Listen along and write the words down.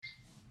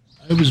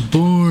I was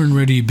born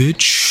ready,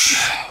 bitch.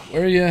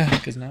 Where are you?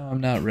 Because now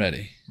I'm not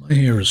ready. My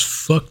hair is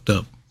fucked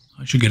up.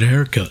 I should get a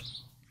haircut,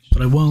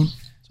 but I won't.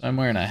 So I'm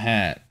wearing a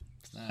hat.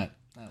 It's not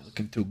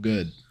looking too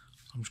good.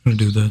 I'm just gonna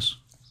do this.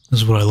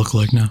 This is what I look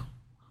like now.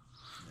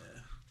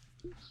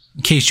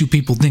 In case you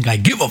people think I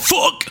give a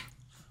fuck.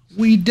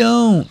 We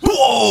don't.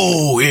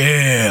 Whoa,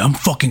 yeah, I'm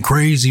fucking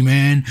crazy,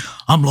 man.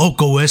 I'm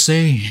loco,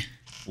 S.A.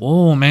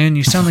 Whoa, man,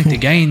 you sound like the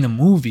guy in the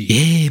movie.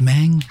 Yeah,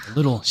 man. A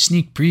little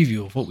sneak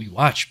preview of what we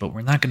watched, but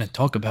we're not going to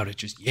talk about it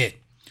just yet.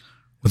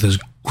 With his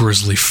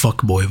grizzly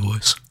fuckboy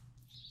voice.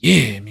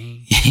 Yeah,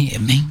 man. Yeah,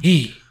 man.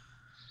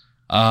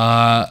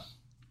 Yeah.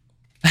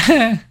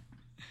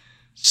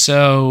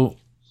 So,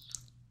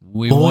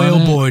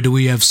 oh boy, do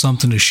we have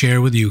something to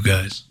share with you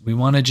guys. We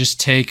want to just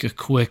take a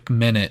quick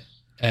minute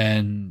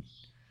and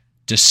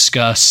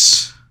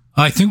discuss.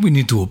 I think we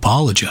need to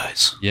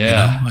apologize.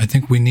 Yeah. You know? I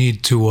think we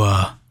need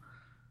to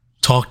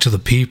talk to the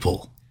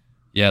people.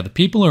 Yeah, the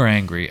people are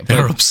angry.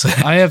 They're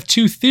upset. I have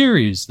two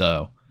theories,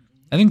 though.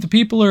 I think the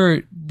people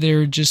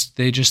they just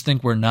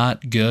think we're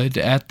not good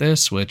at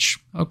this, which,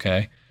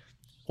 okay.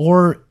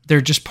 Or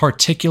they're just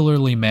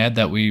particularly mad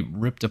that we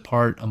ripped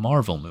apart a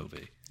Marvel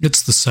movie.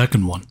 It's the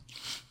second one.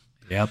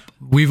 Yep.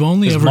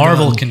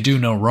 Marvel can do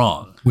no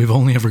wrong. We've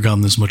only ever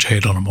gotten this much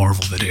hate on a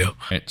Marvel video.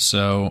 Right,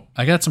 so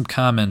I got some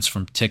comments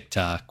from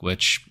TikTok,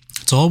 which...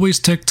 It's always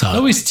TikTok.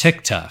 Always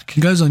TikTok.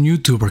 You guys on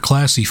YouTube are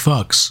classy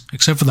fucks,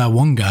 except for that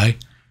one guy.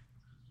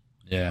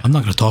 Yeah. I'm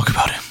not going to talk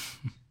about him.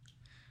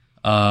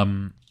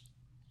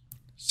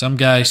 Some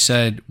guy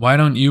said, why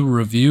don't you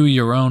review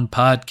your own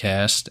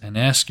podcast and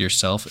ask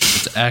yourself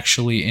if it's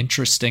actually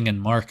interesting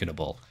and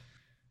marketable?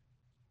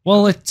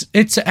 Well,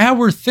 it's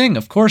our thing.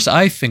 Of course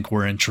I think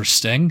we're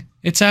interesting.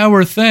 It's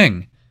our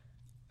thing.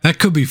 That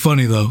could be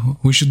funny, though.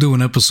 We should do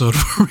an episode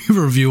where we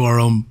review our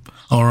own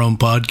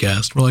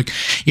podcast. We're like,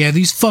 yeah,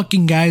 these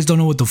fucking guys don't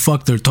know what the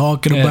fuck they're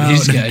talking about.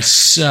 These guys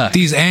suck.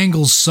 These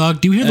angles suck.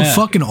 Do you hear the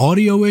fucking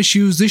audio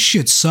issues? This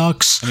shit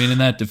sucks. I mean, in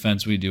that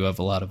defense, we do have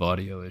a lot of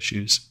audio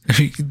issues.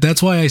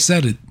 That's why I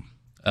said it.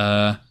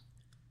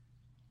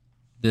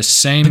 This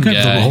same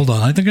guy... Hold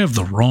on. I think I have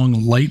the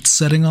wrong light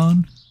setting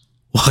on.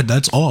 What?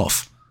 That's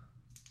off.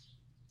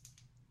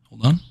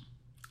 Hold on.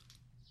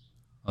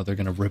 Oh, they're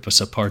going to rip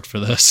us apart for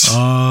this.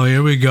 Oh,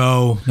 here we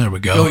go. There we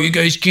go. Oh, you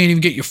guys can't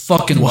even get your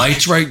fucking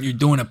lights right and you're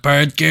doing a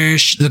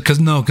podcast?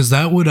 Because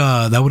that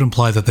would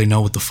imply that they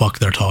know what the fuck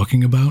they're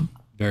talking about.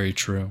 Very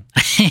true.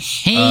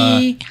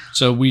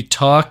 So we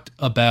talked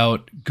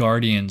about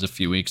Guardians a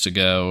few weeks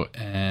ago,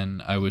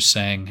 and I was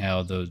saying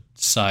how the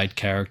side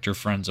character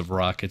friends of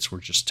Rockets were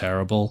just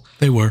terrible.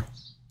 They were.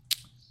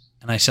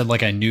 And I said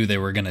I knew they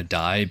were going to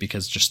die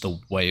because just the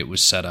way it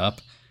was set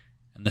up.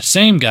 And the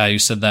same guy who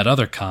said that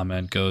other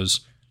comment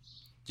goes...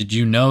 Did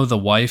you know the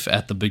wife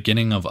at the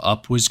beginning of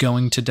Up was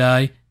going to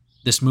die?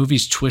 This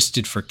movie's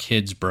twisted for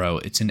kids, bro.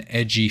 It's an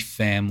edgy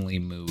family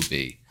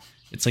movie.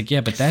 It's like,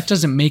 yeah, but that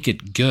doesn't make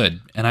it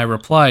good. And I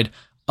replied,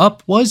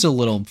 Up was a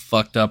little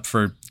fucked up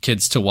for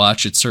kids to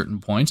watch at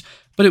certain points,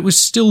 but it was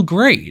still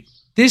great.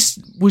 This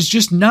was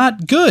just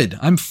not good.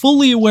 I'm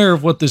fully aware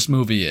of what this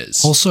movie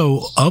is.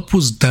 Also, Up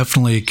was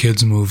definitely a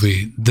kids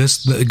movie.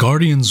 The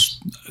Guardians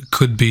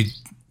could be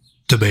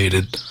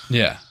debated.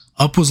 Yeah.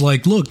 Up was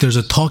like, look, there's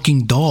a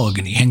talking dog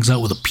and he hangs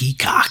out with a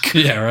peacock.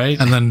 Yeah, right.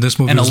 And then this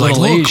movie and was a like,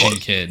 little look, Asian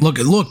kid.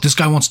 Look, this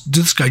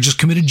guy just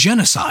committed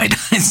genocide.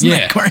 Isn't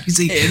that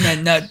crazy? Isn't that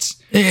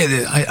nuts?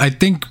 Yeah, I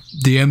think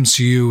the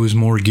MCU is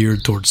more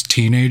geared towards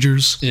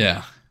teenagers.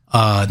 Yeah.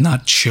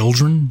 Not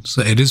children.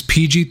 So it is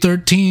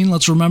PG-13.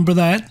 Let's remember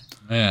that.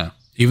 Yeah.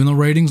 Even though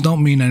ratings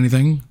don't mean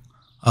anything.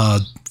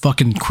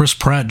 Fucking Chris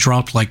Pratt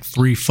dropped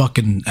 3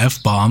 fucking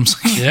F-bombs.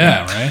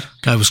 Yeah, right?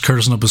 Guy was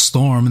cursing up a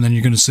storm, and then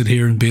you're going to sit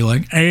here and be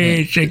like,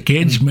 hey, it's a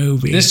kid's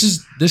movie.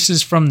 This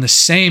is from the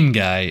same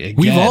guy again.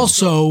 We've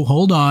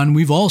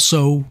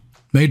also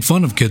made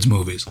fun of kids'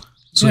 movies.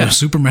 So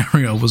Super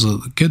Mario was a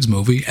kids'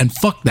 movie, and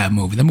fuck that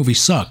movie. That movie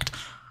sucked.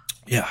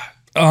 Yeah.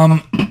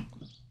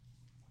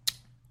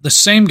 The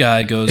same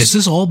guy goes... Has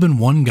this all been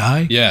one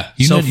guy? Yeah,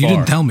 You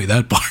didn't tell me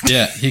that part.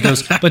 Yeah, he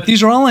goes, but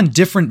these are all on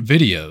different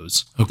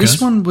videos. Okay.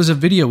 This one was a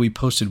video we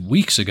posted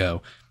weeks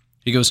ago.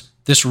 He goes,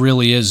 this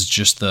really is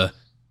just the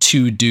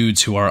 2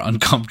 dudes who are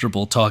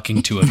uncomfortable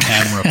talking to a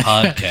camera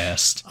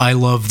podcast. I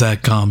love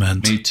that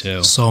comment. Me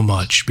too. So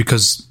much,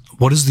 because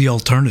what is the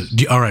alternative?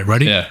 All right,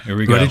 ready? Yeah, here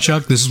we go. Ready,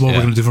 Chuck? This is what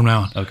we're going to do from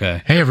now on.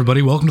 Okay. Hey,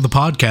 everybody, welcome to the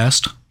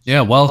podcast.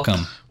 Yeah,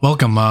 welcome.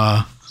 Welcome.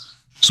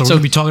 So we're going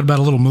to be talking about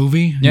a little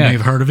movie. You may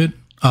have heard of it.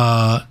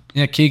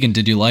 Yeah, Keegan,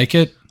 did you like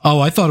it?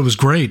 Oh, I thought it was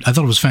great. I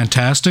thought it was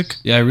fantastic.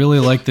 Yeah, I really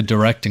like the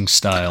directing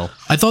style.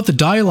 I thought the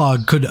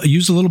dialogue could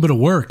use a little bit of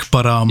work,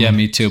 but... Yeah,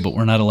 me too, but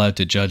we're not allowed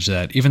to judge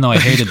that. Even though I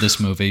hated this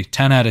movie,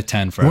 10 out of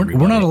 10 for everybody.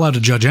 We're not allowed to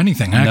judge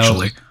anything,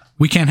 actually. No.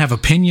 We can't have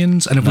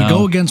opinions, and if we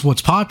go against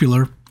what's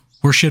popular,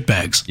 we're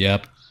shitbags.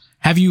 Yep.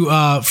 Have you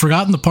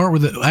forgotten the part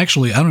where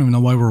actually, I don't even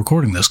know why we're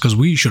recording this, because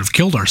we should have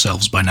killed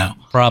ourselves by now.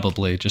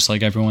 Probably, just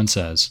like everyone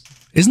says.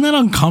 Isn't that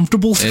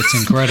uncomfortable? It's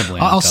incredibly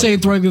uncomfortable. I'll say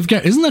it right with the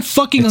camera. Isn't that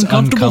fucking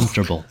uncomfortable?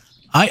 Uncomfortable.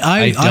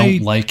 I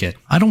don't like it.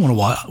 I don't want to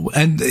watch,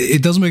 and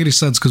it doesn't make any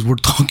sense because we're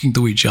talking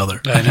to each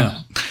other. I know.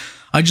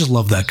 I just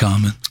love that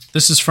comment.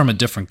 This is from a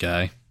different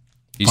guy.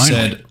 He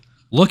said,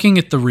 looking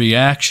at the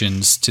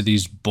reactions to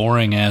these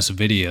boring ass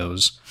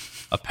videos,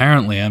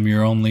 apparently I'm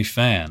your only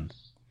fan.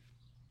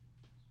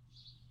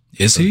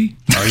 Is he?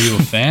 Are you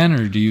a fan,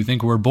 or do you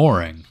think we're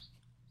boring?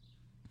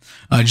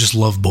 I just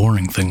love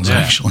boring things,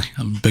 actually.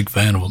 I'm a big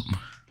fan of them.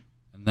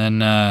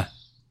 And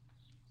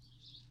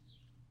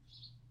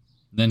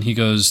then he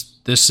goes,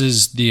 this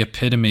is the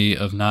epitome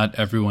of not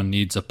everyone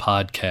needs a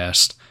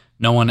podcast.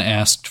 No one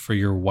asked for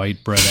your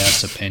white bread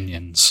ass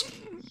opinions.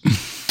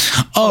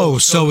 Oh,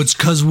 so it's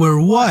because we're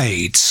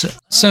white.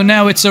 So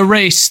now it's a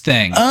race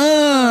thing.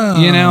 Oh.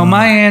 You know,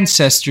 my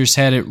ancestors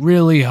had it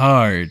really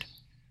hard.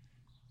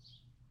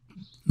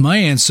 My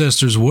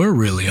ancestors were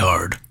really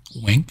hard.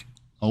 Wink.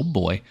 Oh,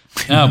 boy.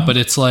 No, but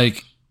it's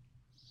like...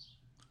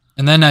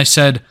 And then I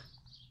said,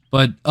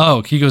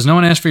 he goes, no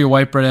one asked for your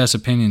white bread ass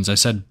opinions. I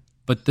said,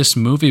 but this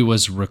movie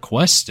was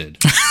requested.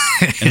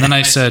 And then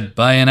I said,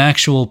 by an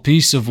actual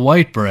piece of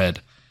white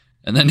bread.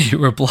 And then he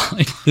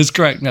replied, this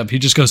cracking up. He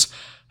just goes,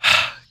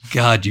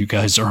 God, you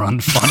guys are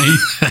unfunny.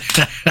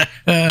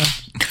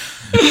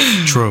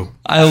 True.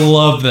 I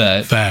love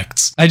that.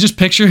 Facts. I just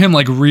picture him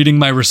like reading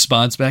my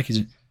response back.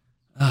 He's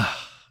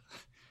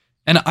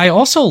And I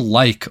also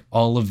like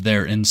all of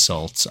their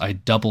insults. I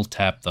double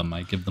tap them.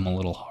 I give them a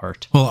little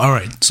heart. Well, all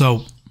right.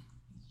 So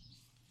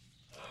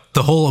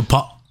the whole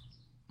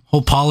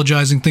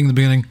apologizing thing in the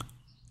beginning,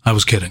 I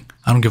was kidding.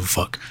 I don't give a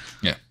fuck.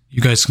 Yeah.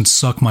 You guys can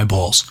suck my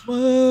balls.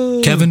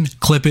 Whoa. Kevin,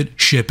 clip it,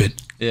 ship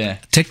it. Yeah.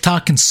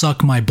 TikTok can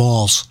suck my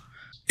balls.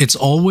 It's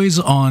always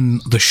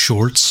on the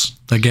shorts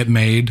that get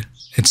made.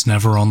 It's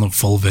never on the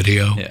full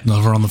video,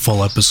 never on the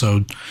full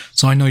episode.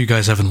 So I know you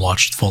guys haven't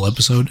watched the full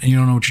episode and you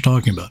don't know what you're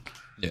talking about.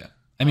 Yeah.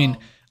 I mean,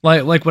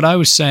 like what I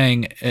was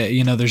saying,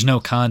 there's no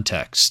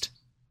context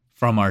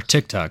from our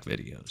TikTok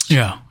videos.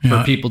 Yeah.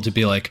 For people to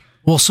be like,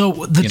 well, so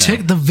the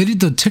TikTok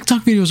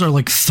videos are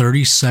like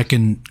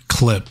 30-second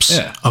clips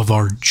of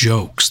our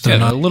jokes. They're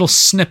not little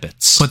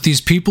snippets. But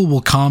these people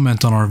will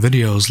comment on our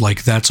videos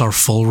like that's our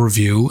full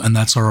review and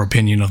that's our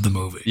opinion of the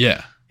movie.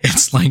 Yeah.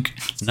 It's like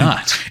it's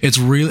not. It's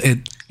real.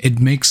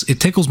 It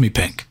tickles me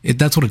pink.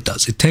 That's what it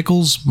does. It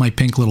tickles my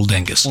pink little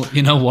dingus. Well,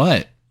 you know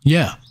what?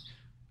 Yeah.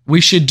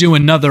 We should do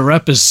another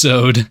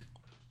episode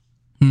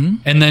and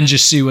then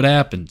just see what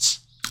happens.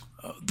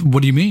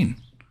 What do you mean?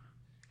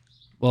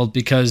 Well,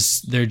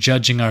 because they're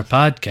judging our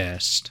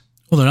podcast.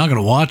 Well, they're not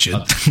going to watch it.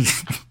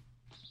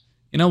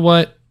 You know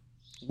what?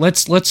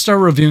 Let's start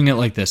reviewing it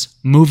like this.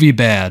 Movie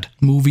bad.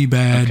 Movie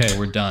bad. Okay,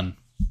 we're done.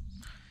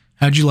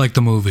 How'd you like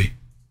the movie?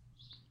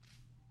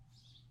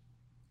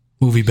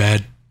 Movie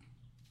bad.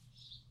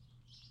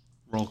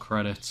 Roll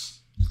credits.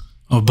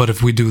 Oh, but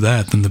if we do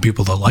that, then the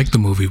people that like the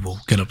movie will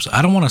get upset.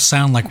 I don't want to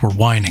sound like we're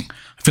whining.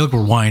 I feel like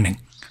we're whining.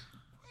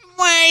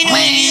 Why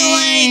don't you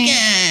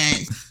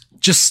like us?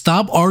 Just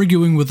stop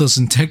arguing with us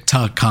in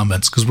TikTok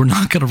comments because we're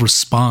not going to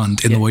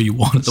respond in the way you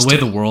want us to. The way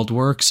the world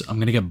works, I'm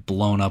going to get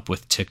blown up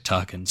with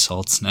TikTok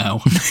insults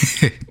now.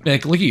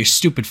 Like, look at your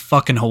stupid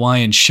fucking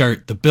Hawaiian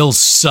shirt. The bills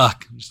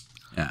suck.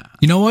 Yeah.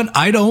 You know what?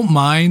 I don't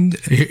mind.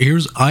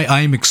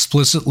 I'm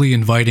explicitly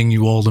inviting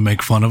you all to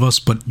make fun of us,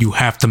 but you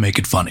have to make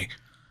it funny.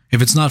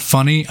 If it's not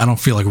funny, I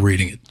don't feel like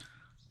reading it.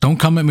 Don't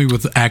come at me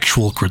with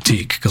actual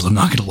critique because I'm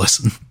not going to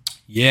listen.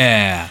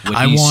 Yeah.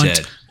 I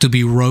want to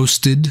be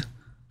roasted.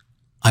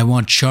 I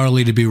want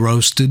Charlie to be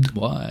roasted.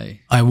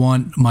 Why? I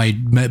want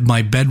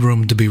my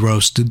bedroom to be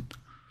roasted.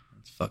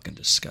 It's fucking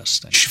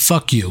disgusting.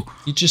 Fuck you.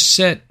 You just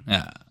said...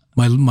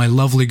 My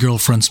lovely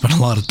girlfriend spent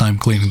a lot of time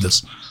cleaning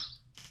this.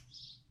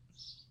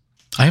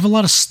 I have a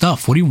lot of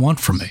stuff. What do you want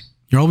from me?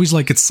 You're always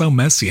like, it's so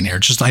messy in here.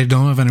 It's just I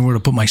don't have anywhere to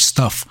put my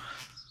stuff.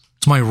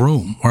 It's my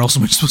room. Where else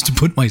am I supposed to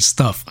put my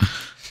stuff?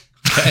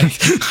 Okay.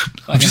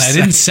 I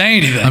didn't say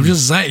anything. I'm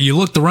just saying. You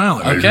looked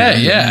around.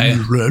 Okay, yeah.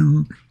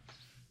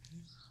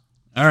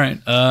 All right.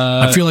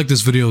 I feel like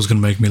this video is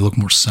going to make me look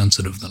more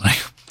sensitive than I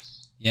am.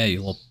 Yeah,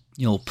 you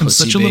little pussy baby. I'm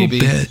such a little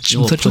bitch. You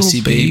little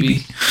pussy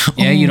baby.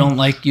 Yeah, you don't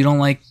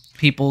like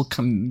people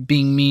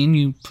being mean,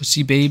 you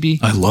pussy baby.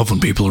 I love when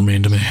people are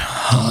mean to me.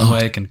 The only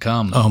way I can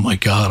come. Oh my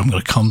God, I'm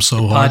going to come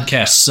so hard.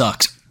 Podcast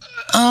sucks.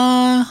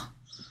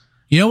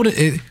 You know what?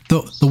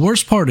 The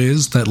worst part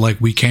is that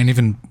like we can't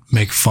even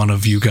make fun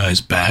of you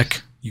guys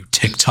back. You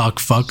TikTok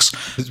fucks.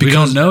 We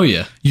don't know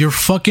you. Your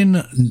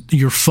fucking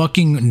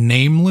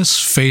nameless,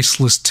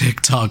 faceless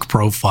TikTok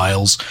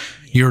profiles.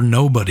 You're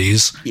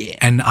nobodies. Yeah.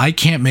 And I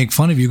can't make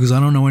fun of you because I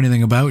don't know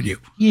anything about you.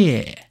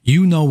 Yeah.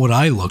 You know what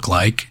I look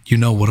like. You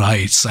know what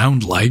I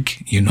sound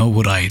like. You know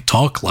what I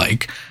talk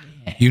like.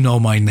 Yeah. You know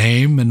my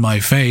name and my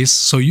face.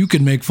 So you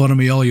can make fun of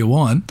me all you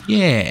want.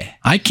 Yeah.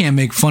 I can't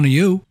make fun of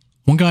you.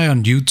 One guy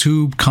on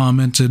YouTube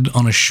commented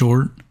on a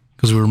short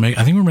because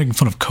I think we were making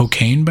fun of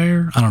Cocaine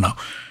Bear. I don't know.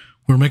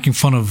 We were making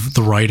fun of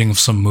the writing of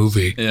some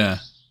movie. Yeah.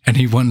 And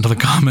he went into the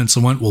comments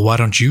and went, well, why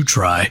don't you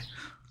try?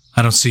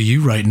 I don't see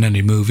you writing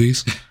any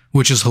movies,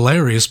 which is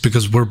hilarious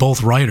because we're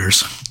both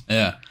writers.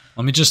 Yeah.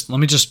 Let me just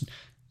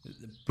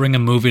bring a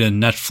movie to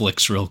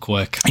Netflix real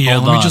quick. Yeah,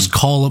 Hold let me on. just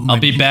call up. I'll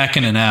be back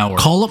in an hour.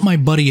 Call up my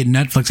buddy at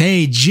Netflix.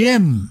 Hey,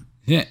 Jim.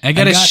 Yeah, I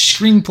got a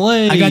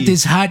screenplay. I got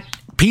this hot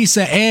piece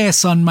of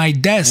ass on my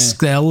desk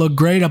that'll look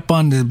great up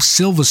on the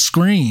silver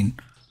screen.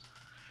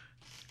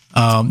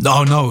 Oh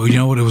no, you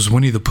know what? It was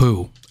Winnie the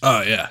Pooh.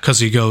 Oh yeah, because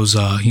he goes,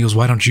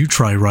 why don't you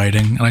try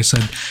writing? And I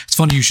said, it's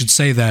funny you should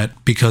say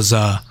that because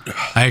I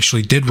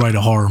actually did write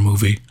a horror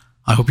movie.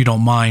 I hope you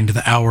don't mind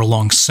the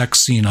hour-long sex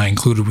scene I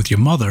included with your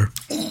mother.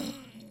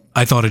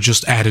 I thought it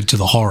just added to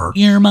the horror.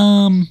 Your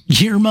mom.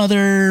 Your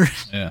mother.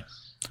 Yeah.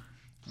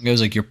 It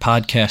goes like, your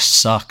podcast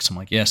sucks. I'm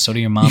like, yeah, so do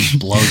your mom's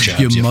blowjobs.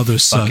 Your mother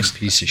fucking sucks.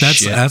 Piece of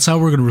shit. That's how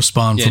we're going to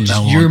respond from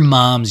now on. Your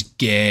mom's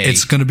gay.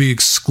 It's going to be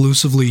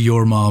exclusively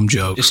your mom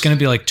jokes. It's going to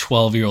be like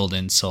 12-year-old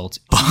insults.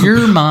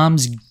 Your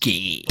mom's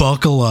gay.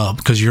 Buckle up,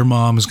 because your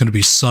mom is going to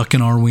be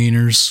sucking our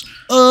wieners.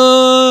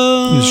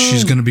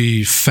 She's going to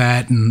be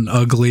fat and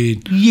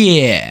ugly.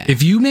 Yeah.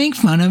 If you make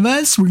fun of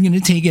us, we're going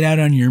to take it out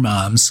on your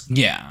moms.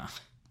 Yeah.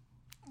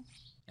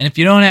 And if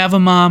you don't have a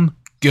mom,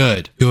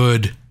 good.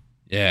 Good.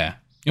 Yeah.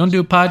 You want to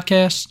do a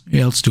podcast?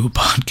 Yeah, let's do a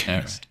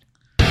podcast.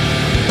 All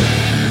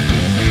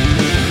right.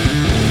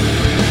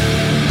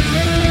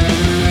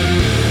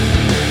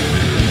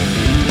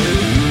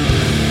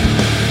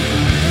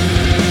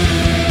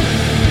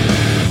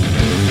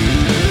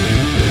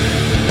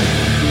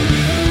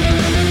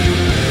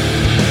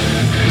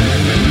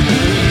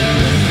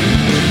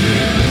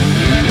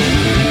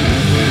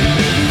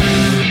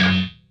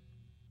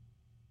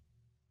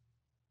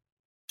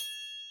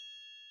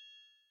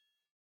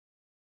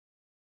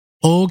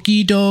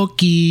 Okie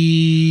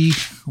dokie.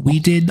 We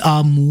did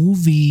a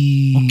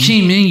movie.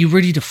 Okay, man, you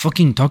ready to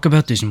fucking talk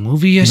about this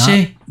movie,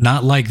 essay?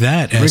 Not like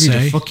that, ready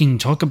essay. to fucking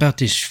talk about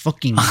this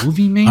fucking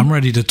movie, man? I'm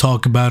ready to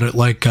talk about it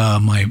like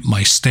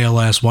my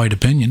stale-ass white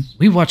opinion.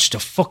 We watched a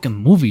fucking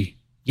movie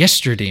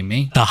yesterday,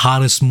 man. The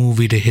hottest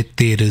movie to hit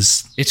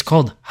theaters. It's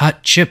called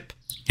Hot Chip.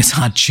 It's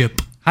Hot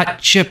Chip. Hot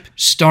Chip,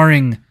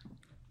 starring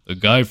the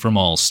guy from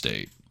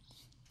Allstate.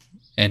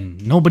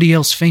 And nobody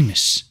else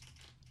famous.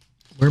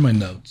 Where are my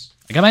notes?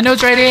 I got my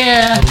notes right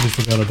here. I totally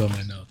forgot about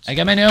my notes. I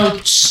got my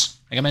notes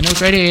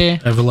right here.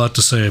 I have a lot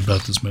to say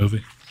about this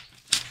movie.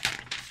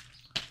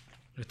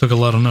 I took a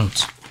lot of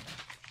notes.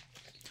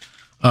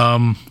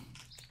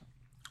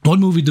 What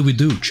movie did we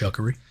do,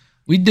 Chuckery?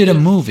 We did a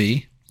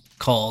movie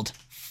called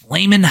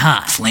Flamin'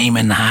 Hot.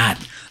 Flamin'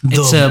 Hot.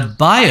 It's a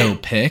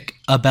biopic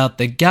about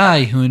the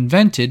guy who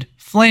invented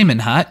Flamin'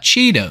 Hot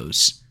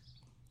Cheetos.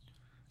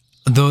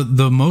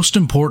 The most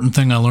important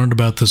thing I learned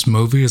about this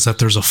movie is that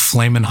there's a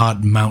Flamin'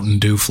 Hot Mountain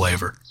Dew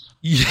flavor.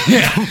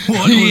 Yeah.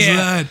 What was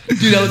that?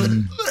 Dude, I was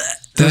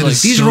That like,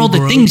 is these so are all the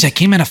gross. things that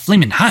came out of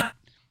Flamin' Hot.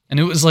 And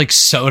it was like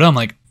soda. I'm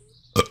like,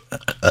 What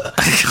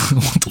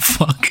the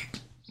fuck?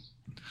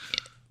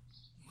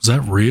 Was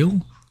that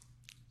real?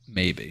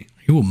 maybe.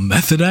 You a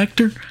method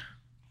actor?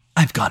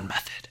 I've gone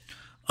method.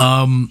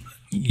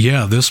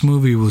 Yeah, this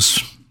movie was...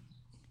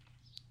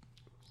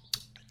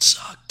 It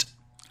sucked.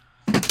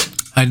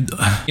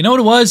 I You know what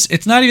it was?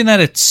 It's not even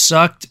that it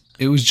sucked.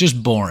 It was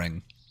just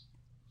boring.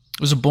 It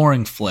was a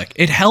boring flick.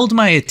 It held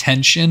my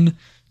attention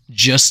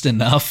just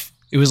enough.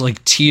 It was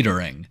like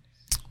teetering.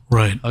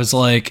 right. I was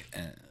like,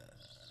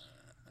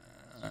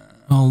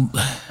 Well,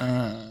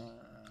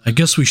 I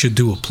guess we should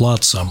do a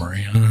plot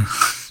summary.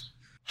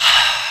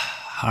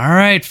 all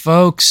right,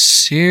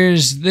 folks,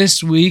 here's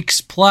this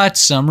week's plot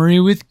summary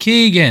with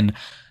Keegan.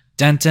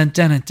 Dun dun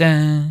dun dun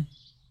dun.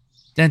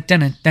 Dun, dun,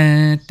 dun,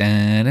 dun,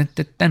 dun,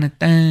 dun, dun, dun,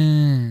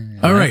 dun.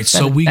 All right,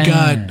 so we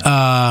got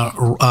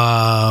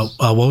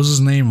what was his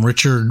name?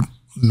 Richard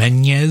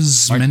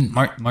Menez.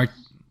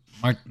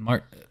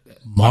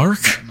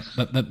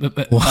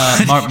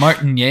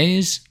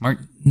 Martinez.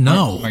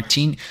 No.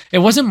 Martin. It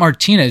wasn't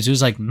Martinez. It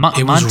was like It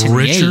was Montañez.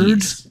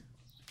 Richard.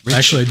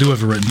 Actually, I do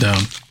have it written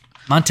down.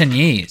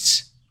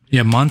 Montañez,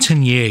 Yeah,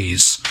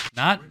 Montañez.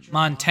 not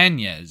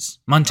Montañez.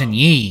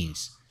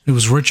 Montañez. It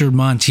was Richard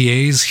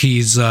Montiez.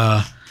 He's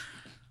a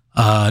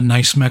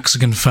nice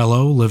Mexican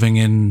fellow living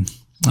in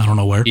I don't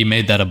know where. He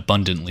made that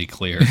abundantly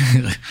clear.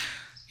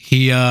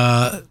 He's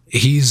all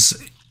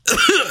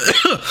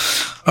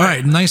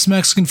right. Nice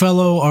Mexican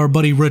fellow. Our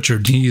buddy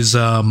Richard. He's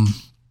grown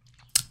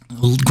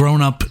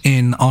up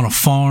on a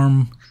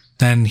farm.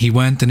 Then he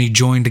went and he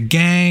joined a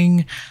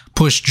gang,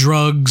 pushed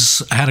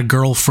drugs, had a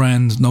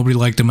girlfriend. Nobody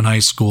liked him in high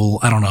school.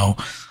 I don't know.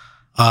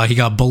 He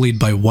got bullied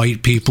by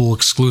white people,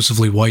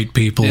 exclusively white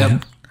people.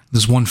 Yep.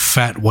 There's one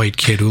fat white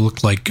kid who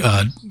looked like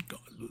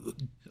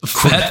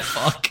Fat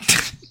fuck.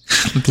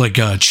 looked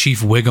like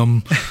Chief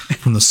Wiggum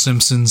from The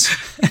Simpsons.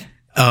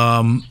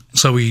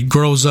 So he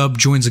grows up,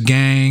 joins a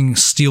gang,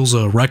 steals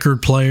a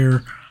record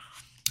player,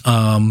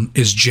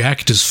 is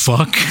jacked as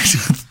fuck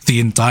the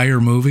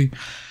entire movie.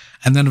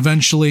 And then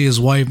eventually his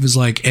wife is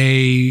like,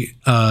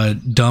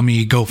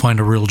 dummy, go find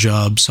a real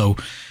job. So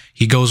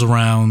he goes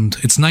around.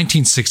 It's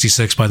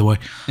 1966, by the way.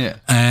 Yeah.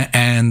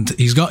 And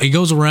he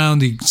goes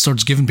around, he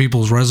starts giving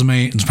people his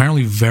resume. It's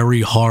apparently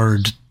very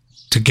hard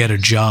to get a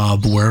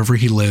job wherever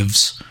he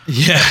lives.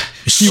 Yeah.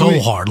 It's so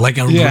hard. Like,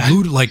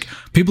 like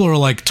people are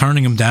like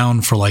turning him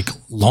down for like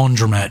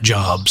laundromat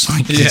jobs.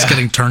 Like he's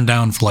getting turned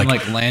down for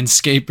like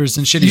landscapers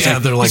and shit.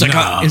 They're like,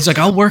 nah. He's like,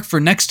 I'll work for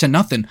next to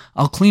nothing.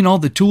 I'll clean all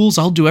the tools.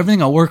 I'll do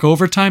everything. I'll work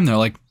overtime. They're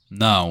like,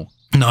 no,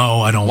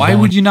 I don't. Why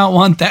would you not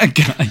want that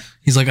guy?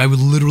 He's like, I would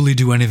literally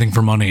do anything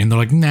for money. And they're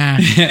like, nah.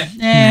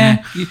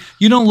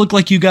 You don't look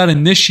like you got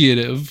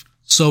initiative.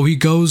 So he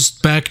goes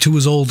back to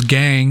his old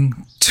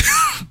gang. To,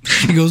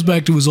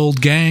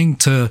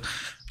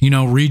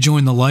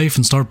 rejoin the life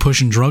and start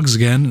pushing drugs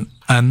again.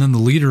 And then the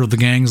leader of the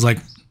gang's like,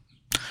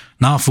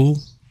 nah, fool.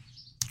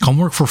 Come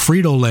work for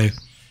Frito-Lay.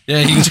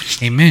 Yeah, he goes,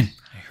 hey, man,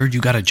 I heard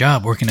you got a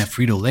job working at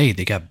Frito-Lay.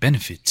 They got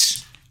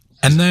benefits.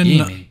 And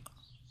then,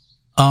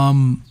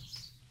 sorry.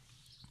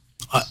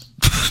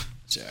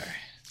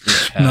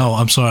 No,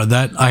 I'm sorry.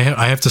 That I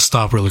have to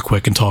stop really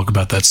quick and talk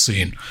about that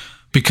scene.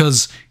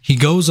 Because he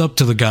goes up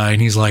to the guy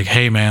and he's like,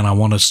 hey, man, I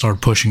want to start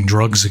pushing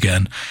drugs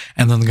again.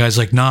 And then the guy's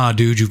like, nah,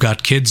 dude, you've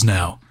got kids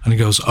now. And he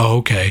goes, oh,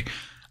 okay.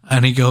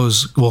 And he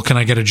goes, well, can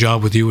I get a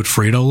job with you at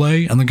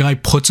Frito-Lay? And the guy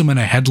puts him in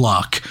a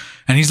headlock.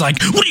 And he's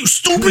like, what are you,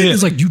 stupid?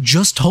 He's like, you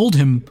just told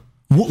him,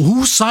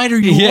 whose side are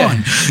you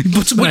on? He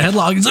puts him in a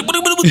headlock. He's like, what?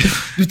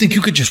 You think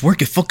you could just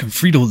work at fucking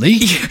Frito-Lay?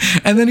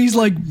 And then he's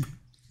like,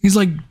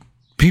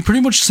 he pretty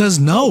much says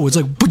no. It's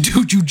like, but dude,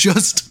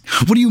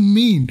 what do you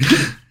mean?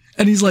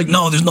 And he's like,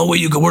 no, there's no way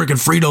you could work at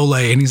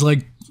Frito-Lay. And he's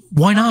like,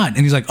 why not? And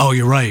he's like, oh,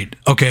 you're right.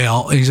 Okay,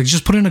 and he's like,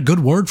 just put in a good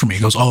word for me.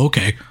 He goes, oh,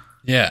 okay.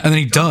 Yeah. And then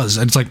he does.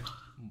 And it's like,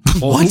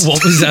 what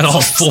was that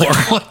all for?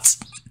 What?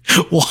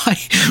 Why?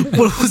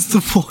 What was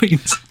the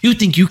point? You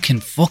think you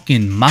can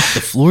fucking mop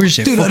the floors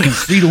at fucking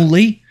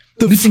Frito-Lay?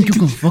 You think you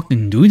can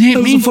fucking do that, That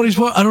was man? the funniest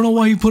part. I don't know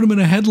why he put him in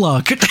a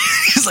headlock.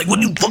 He's like, what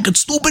are you fucking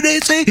stupid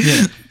ass, eh?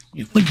 Yeah.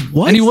 Like,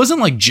 what? And he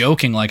wasn't like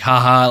joking, like,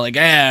 haha, like,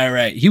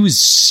 right. He was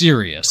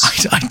serious.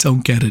 I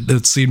don't get it.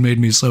 That scene made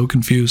me so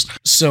confused.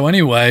 So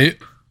anyway,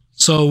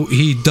 so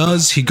he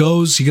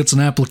gets an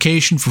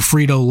application for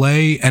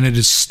Frito-Lay, and it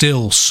is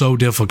still so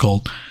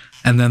difficult.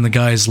 And then the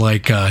guy's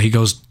like, he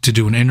goes to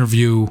do an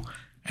interview,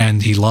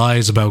 and he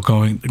lies about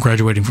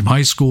graduating from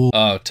high school.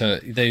 Oh,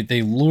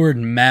 they lured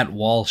Matt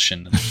Walsh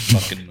into the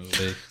fucking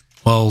movie.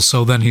 Well,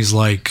 so then he's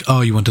like,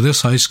 oh, you went to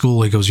this high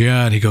school? He goes,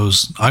 yeah. And he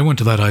goes, I went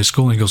to that high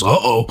school. And he goes,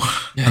 uh-oh.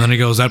 Yeah. And then he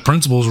goes, that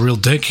principal's a real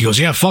dick. He goes,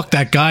 yeah, fuck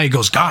that guy. He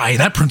goes, guy,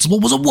 that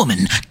principal was a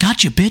woman.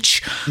 Gotcha,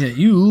 bitch. Yeah,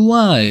 you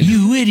lied.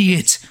 You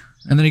idiot.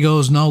 And then he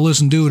goes, no,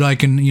 listen, dude, I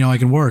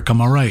can work.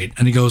 I'm all right.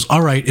 And he goes,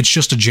 all right, it's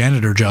just a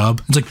janitor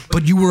job. It's like,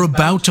 but you were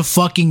about to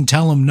fucking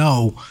tell him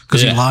no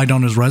because he lied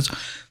on his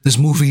this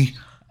movie.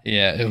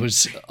 Yeah, it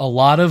was a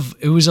lot of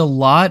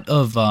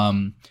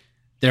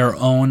their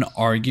own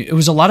it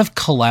was a lot of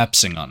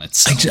collapsing on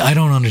itself. I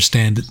don't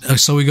understand it.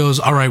 So he goes,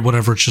 all right,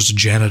 whatever, it's just a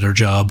janitor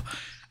job.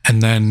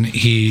 And then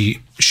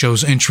he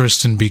shows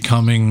interest in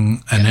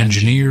becoming an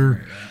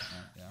engineer.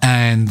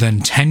 And then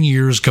 10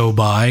 years go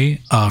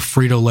by.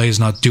 Frito-Lay's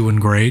not doing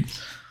great.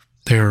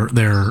 They're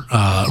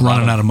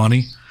running out of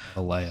money.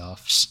 The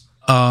layoffs.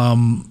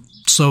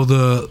 So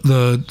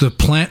the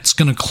plant's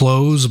gonna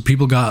close.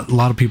 A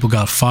lot of people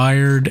got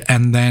fired,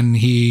 and then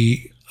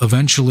he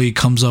eventually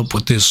comes up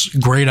with this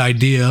great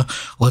idea.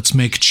 Let's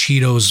make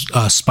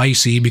Cheetos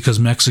spicy because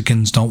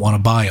Mexicans don't want to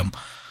buy them.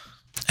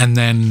 And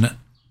then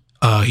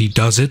he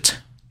does it.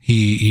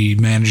 He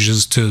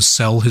manages to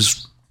sell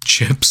his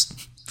chip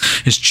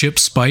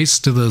spice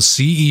to the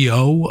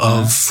CEO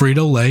of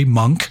Frito-Lay,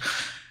 Monk.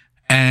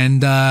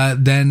 And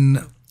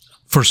then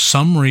for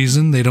some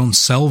reason, they don't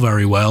sell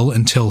very well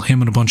until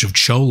him and a bunch of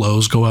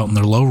cholos go out in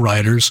their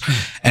lowriders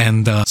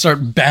and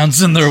start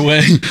bouncing their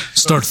way,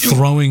 start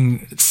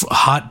throwing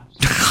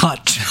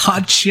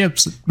hot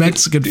chips at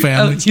Mexican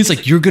families. He's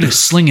like, you're good at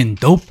slinging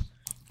dope.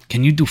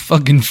 Can you do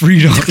fucking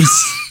Fritos?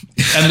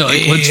 And they're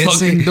like, let's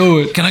fucking do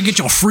it. Can I get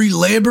your free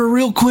labor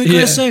real quick?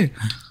 Yeah. I say.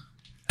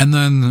 And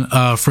then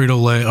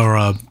Frito-Lay or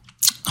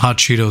Hot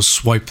Cheetos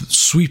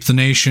sweep the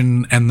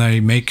nation, and they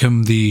make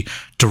him the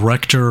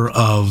director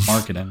of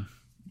marketing.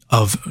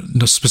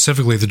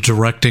 Specifically the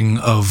directing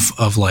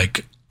of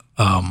like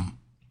it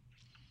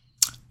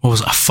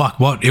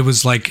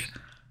was like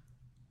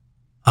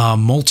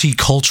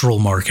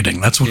multicultural marketing.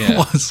 That's what it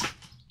was.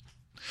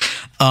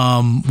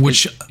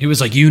 Which he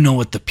was like, you know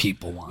what the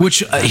people want. Which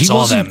that's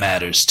all that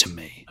matters to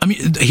me. I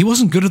mean, he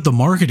wasn't good at the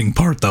marketing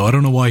part, though. I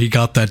don't know why he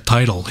got that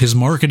title. His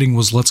marketing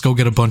was, let's go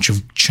get a bunch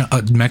of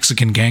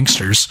Mexican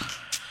gangsters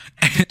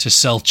to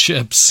sell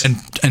chips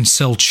and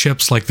sell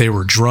chips like they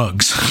were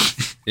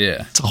drugs.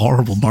 Yeah, it's a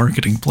horrible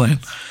marketing plan.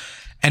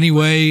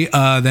 Anyway,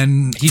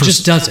 then he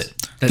just does it.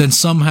 Then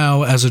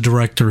somehow, as a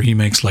director, he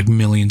makes like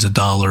millions of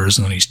dollars,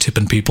 and then he's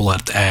tipping people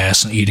at the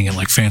ass and eating at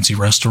like fancy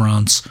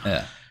restaurants.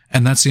 Yeah,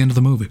 and that's the end of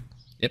the movie.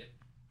 Yep.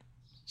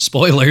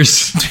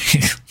 Spoilers.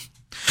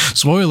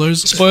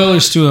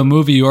 Spoilers to a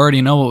movie you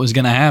already know what was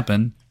going to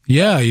happen.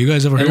 Yeah, you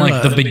guys ever heard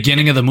like the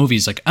beginning of the movie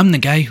is like, I'm the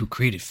guy who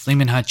created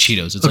Flamin' Hot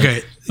Cheetos. It's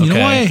okay, you know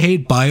why I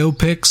hate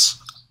biopics?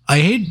 I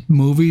hate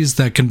movies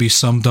that can be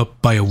summed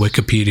up by a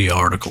Wikipedia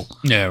article.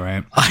 Yeah,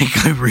 right.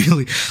 I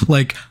really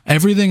like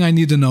everything I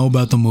need to know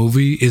about the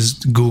movie is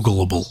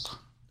Googleable.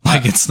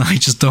 Like it's I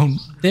just don't.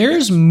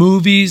 There's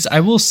movies. I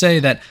will say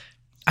that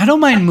I don't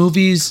mind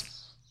movies.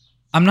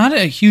 I'm not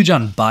a huge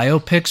on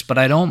biopics, but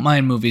I don't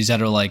mind movies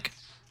that are like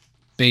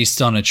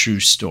based on a true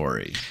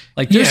story.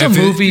 Like there's a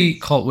movie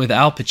called with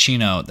Al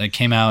Pacino that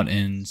came out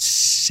in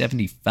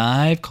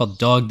 '75 called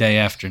Dog Day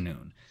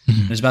Afternoon.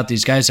 Mm-hmm. It's about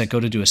these guys that go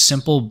to do a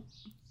simple,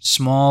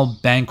 small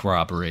bank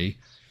robbery,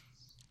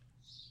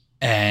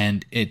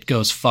 and it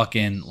goes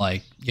fucking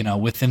like, you know,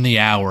 within the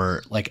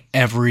hour, like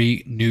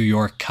every New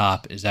York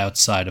cop is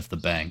outside of the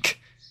bank.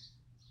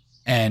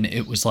 And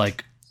it was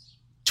like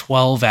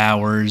 12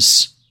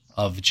 hours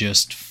of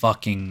just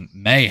fucking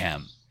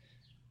mayhem.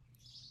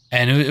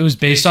 And it was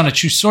based on a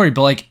true story,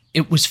 but like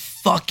it was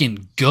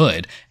fucking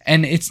good.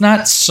 And it's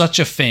not such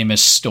a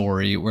famous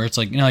story where it's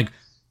like, you know, like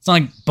it's not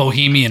like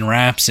Bohemian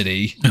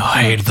Rhapsody. Oh,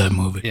 I hated that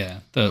movie. Yeah.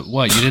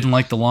 What, you didn't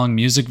like the long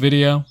music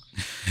video?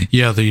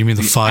 Yeah, you mean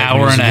the 5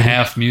 hour and a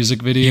half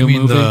music video? You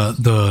mean movie?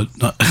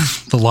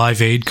 the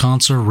Live Aid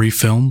concert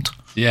refilmed?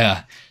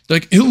 Yeah.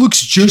 Like it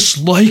looks just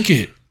like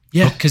it.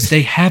 Yeah, because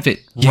they have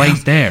it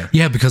right there.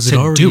 Yeah, because it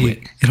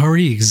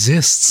already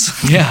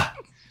exists. Yeah.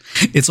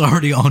 It's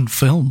already on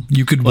film.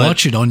 You could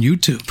watch it on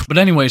YouTube. But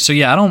anyway, so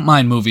yeah, I don't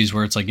mind movies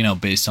where it's like, you know,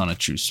 based on a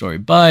true story.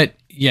 But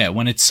yeah,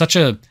 when it's such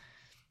a...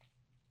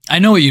 I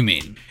know what you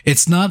mean.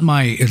 It's not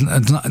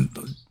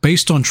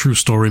based on true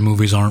story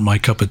movies aren't my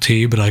cup of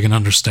tea, but I can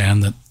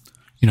understand that,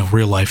 you know,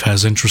 real life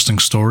has interesting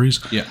stories.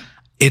 Yeah.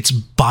 It's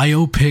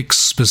biopics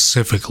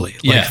specifically.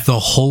 Like the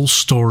whole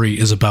story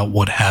is about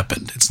what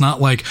happened. It's not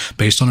like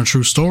based on a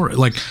true story.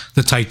 Like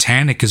the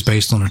Titanic is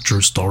based on a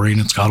true story and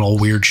it's got all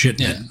weird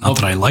shit in it. Not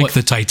that I like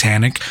the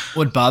Titanic.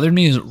 What bothered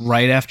me is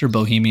right after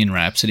Bohemian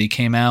Rhapsody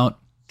came out,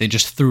 they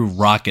just threw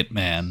Rocket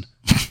Man,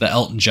 the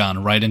Elton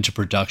John, right into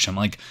production. I'm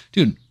like,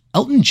 dude,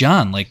 Elton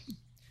John, like,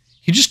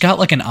 he just got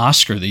like an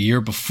Oscar the year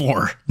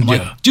before. I'm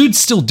like, dude's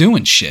still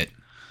doing shit.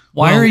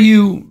 Why are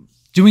you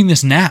doing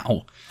this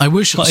now? I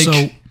wish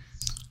so.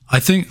 I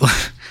think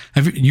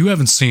you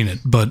haven't seen it,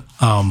 but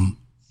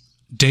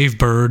Dave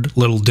Bird,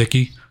 Little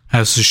Dicky,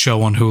 has his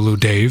show on Hulu,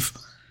 Dave,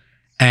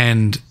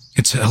 and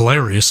it's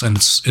hilarious and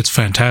it's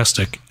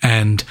fantastic,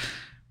 and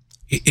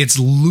it's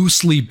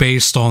loosely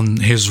based on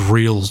his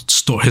real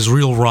story, his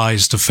real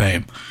rise to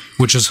fame,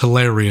 which is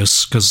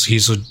hilarious because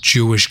he's a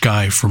Jewish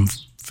guy from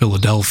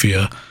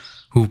Philadelphia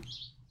who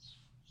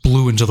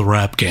blew into the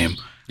rap game.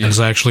 And is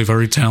actually a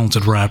very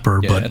talented rapper.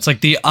 Yeah, but it's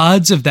like the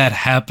odds of that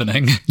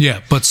happening.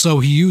 Yeah, but so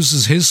he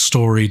uses his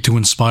story to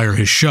inspire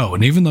his show.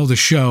 And even though the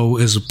show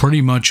is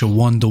pretty much a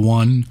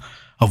one-to-one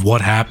of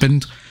what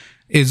happened,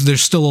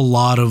 there's still a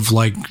lot of,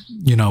 like,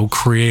 you know,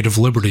 creative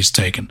liberties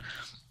taken.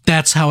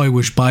 That's how I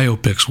wish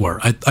biopics were.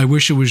 I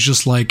wish it was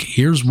just like,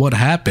 here's what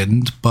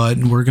happened, but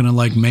we're going to,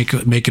 like, make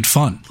it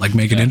fun. Like,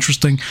 make it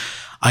interesting.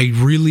 I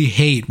really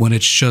hate when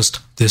it's just,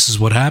 this is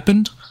what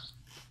happened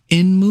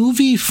in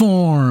movie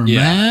form.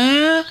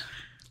 Yeah.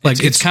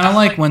 Like it's kind of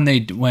like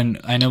when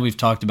I know we've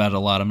talked about it a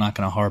lot. I'm not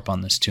going to harp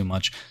on this too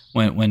much.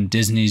 When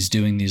Disney's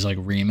doing these like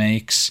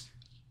remakes.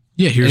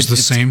 Yeah, here's the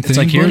same thing. It's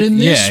like but in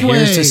this way.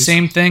 Here's the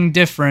same thing,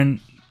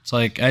 different. It's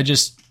like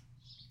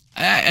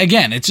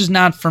again, it's just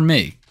not for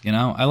me. You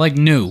know, I like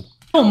new.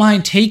 I don't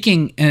mind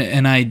taking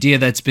an idea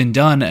that's been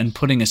done and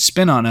putting a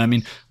spin on it. I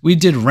mean, we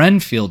did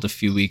Renfield a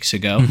few weeks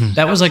ago. Mm-hmm.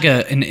 That was like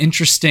an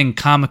interesting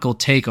comical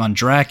take on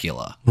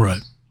Dracula.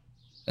 Right.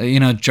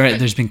 You know,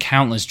 there's been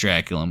countless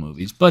Dracula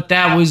movies, but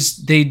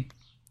they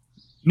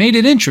made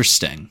it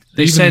interesting.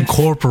 They even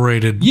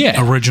incorporated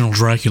original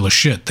Dracula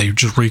shit. They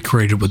just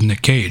recreated with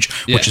Nick Cage,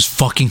 which is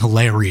fucking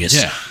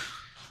hilarious. Yeah.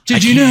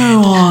 Did you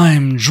know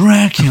I'm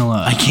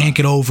Dracula? I can't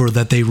get over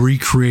that they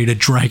recreated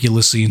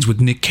Dracula scenes with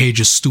Nick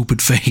Cage's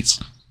stupid face.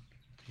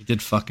 He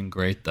did fucking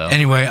great, though.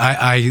 Anyway,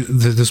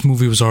 this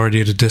movie was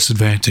already at a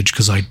disadvantage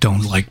because I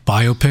don't like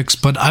biopics,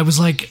 but I was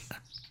like,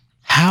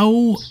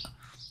 how...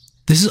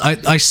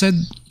 I said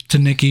to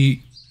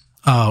Nikki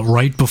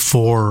right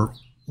before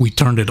we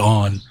turned it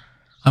on,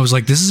 I was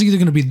like, this is either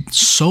going to be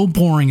so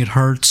boring it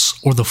hurts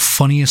or the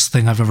funniest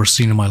thing I've ever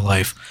seen in my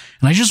life.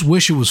 And I just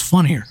wish it was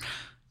funnier.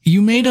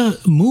 You made a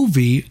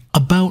movie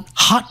about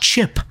Hot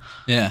Chip.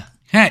 Yeah.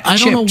 I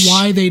don't know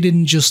why they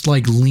didn't just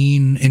like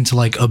lean into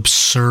like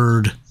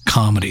absurd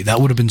comedy. That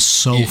would have been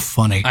so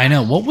funny. I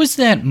know. What was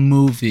that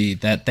movie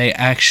that they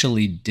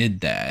actually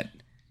did that?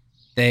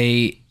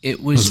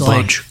 It was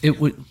like... It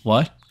was...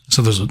 What?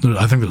 So I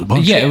think there's a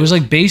bunch. Yeah, it was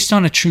like based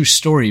on a true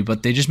story,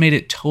 but they just made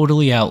it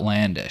totally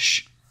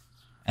outlandish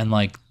and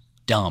like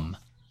dumb.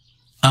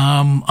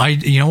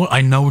 You know what?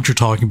 I know what you're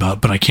talking about,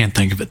 but I can't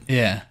think of it.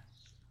 Yeah.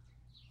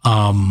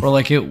 Or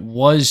like it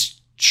was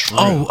true.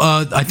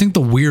 I think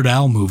the Weird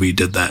Al movie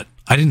did that.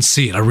 I didn't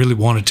see it. I really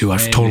wanted to. I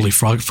totally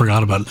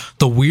forgot about it.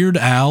 The Weird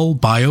Al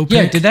biopic.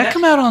 Yeah, did that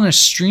come out on a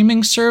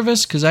streaming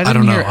service? Because I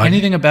didn't hear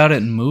anything about it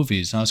in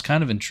movies. And I was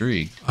kind of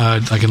intrigued. I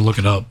can look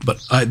it up, but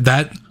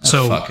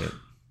fuck it.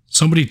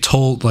 Somebody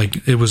told,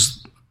 like, it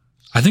was...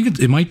 I think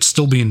it might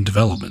still be in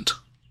development.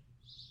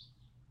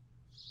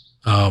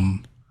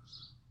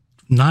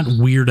 Not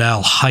Weird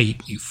Al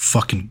Height, you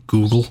fucking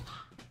Google.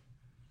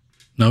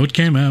 No, it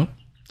came out.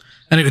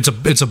 And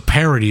it's a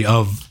parody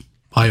of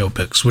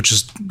biopics, which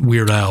is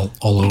Weird Al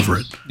all over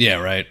it.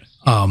 Yeah, right.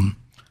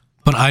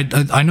 But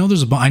I know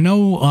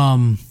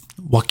Wakiki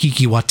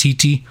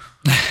Watiti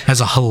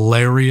has a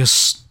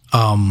hilarious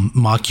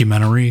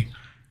mockumentary.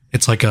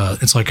 It's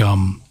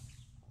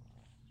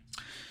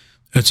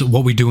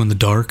What We Do in the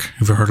Dark.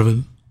 Have you heard of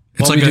it?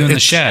 It's What We Do in the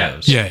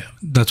Shadows. Yeah,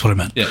 that's what I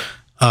meant. Yeah.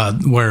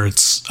 Where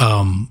it's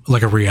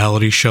like a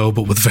reality show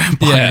but with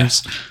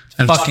vampires. Yeah.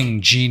 And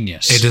Fucking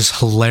genius. it is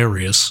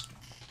hilarious.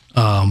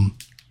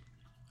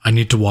 I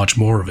need to watch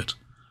more of it.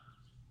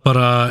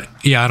 But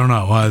yeah, I don't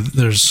know.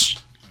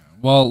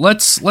 Well,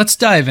 let's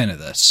dive into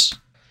this.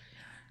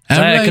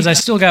 Because I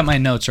still got my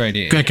notes right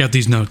here. I got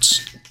these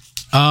notes.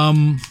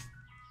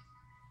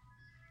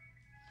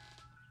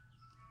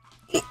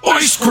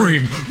 Ice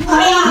cream.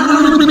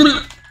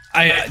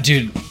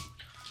 Dude,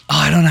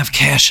 I don't have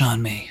cash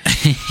on me.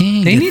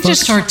 They need to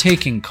start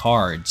taking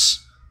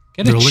cards.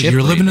 Get a chip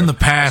You're living reader. in the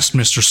past,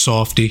 Mr.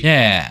 Softy.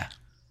 Yeah.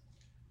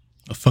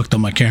 I fucked up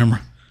my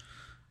camera.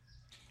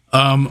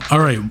 All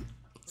right.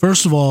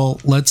 First of all,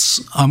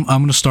 I'm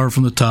going to start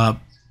from the top.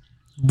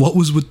 What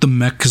was with the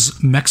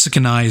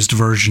Mexicanized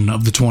version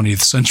of the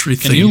 20th century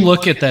thing? Can you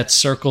look at that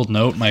circled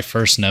note, my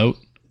first note?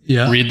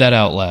 Yeah. Read that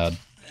out loud.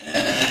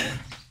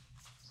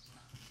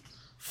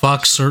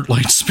 Fox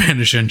Searchlight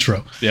Spanish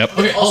intro. Yep.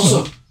 Okay,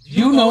 also, do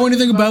you know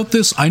anything about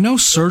this? I know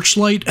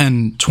Searchlight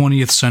and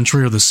 20th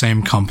Century are the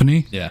same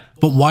company. Yeah.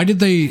 But why did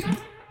they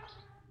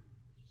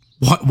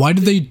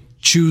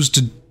choose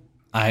to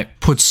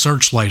put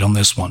Searchlight on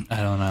this one? I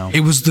don't know.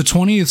 It was the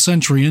 20th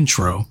Century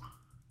intro,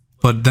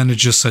 but then it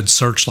just said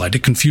Searchlight.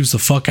 It confused the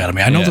fuck out of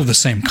me. I know they're the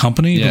same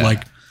company, but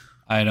like,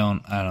 I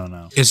don't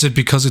know. is it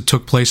because it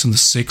took place in the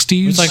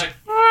 60s? It's like,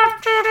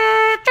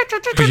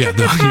 but yeah,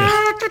 the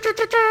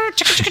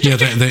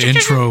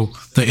intro,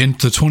 the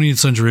 20th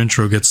century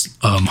intro gets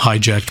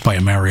hijacked by a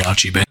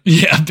mariachi band.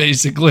 yeah,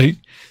 basically.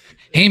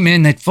 Hey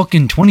man, that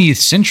fucking 20th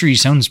century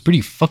sounds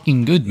pretty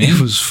fucking good, man.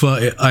 It was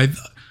fun.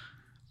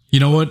 You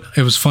know what?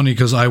 It was funny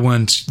because I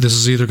went, this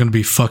is either going to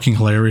be fucking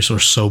hilarious or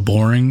so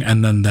boring,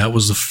 and then that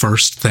was the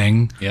first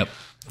thing. Yep.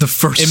 The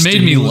first. It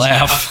made me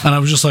laugh, and I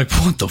was just like,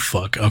 "What the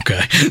fuck?"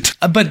 Okay.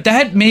 But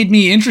that made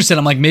me interested.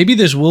 I'm like, maybe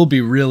this will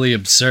be really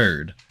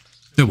absurd.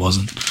 It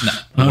wasn't. No,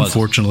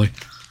 unfortunately.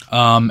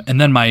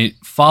 And then my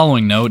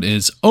following note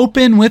is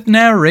open with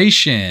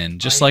narration,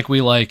 just like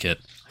we like it.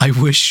 I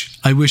wish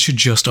it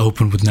just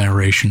opened with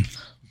narration,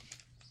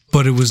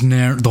 but it was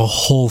the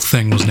whole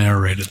thing was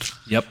narrated.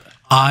 Yep.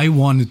 I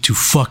wanted to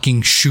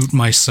fucking shoot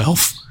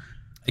myself.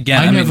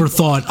 Again, I never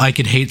thought I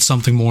could hate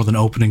something more than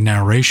opening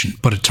narration,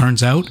 but it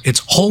turns out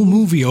it's whole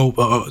movie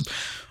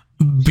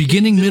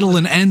beginning, middle,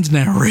 and end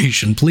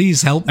narration.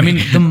 Please help me. I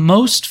mean, the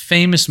most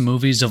famous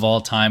movies of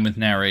all time with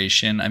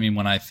narration, I mean,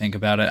 when I think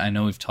about it, I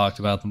know we've talked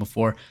about them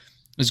before,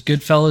 is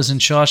Goodfellas and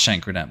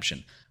Shawshank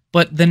Redemption.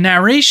 But the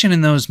narration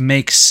in those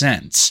makes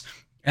sense.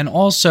 And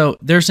also,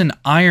 there's an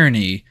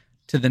irony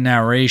to the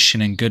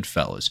narration in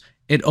Goodfellas.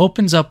 It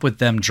opens up with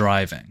them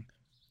driving.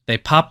 They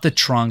pop the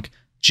trunk.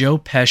 Joe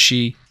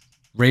Pesci,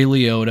 Ray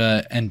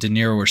Liotta, and De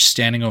Niro are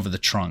standing over the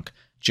trunk.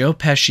 Joe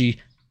Pesci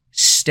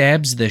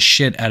stabs the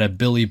shit out of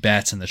Billy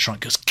Batts in the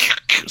trunk, goes,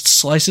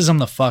 slices him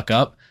the fuck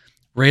up.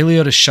 Ray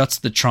Liotta shuts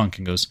the trunk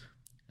and goes,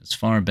 as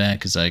far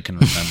back as I can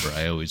remember,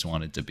 I always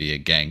wanted to be a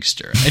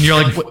gangster. And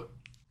you're like, what?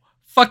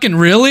 Fucking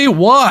really?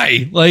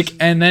 Why? Like,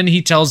 and then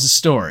he tells the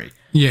story.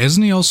 Yeah,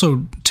 isn't he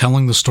also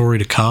telling the story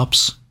to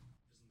cops?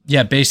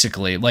 Yeah,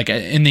 basically. Like,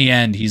 in the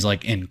end, he's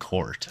like in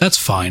court. That's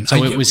fine.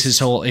 So it was his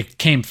whole, it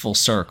came full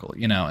circle,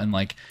 you know, and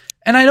like,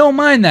 and I don't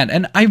mind that.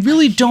 And I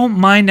really don't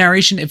mind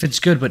narration if it's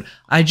good, but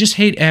I just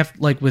hate,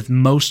 like with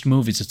most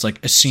movies, it's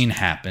like a scene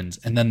happens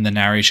and then the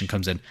narration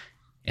comes in.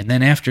 And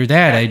then after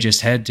that, I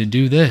just had to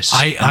do this.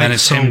 And then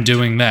it's him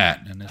doing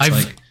that. And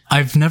it's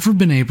I've never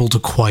been able to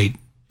quite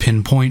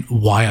pinpoint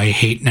why I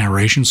hate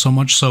narration so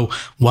much. So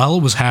while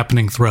it was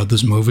happening throughout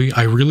this movie,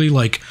 I really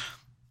like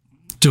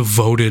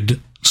devoted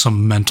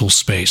some mental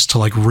space to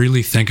like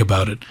really think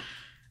about it.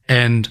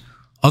 And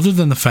other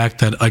than the fact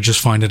that I just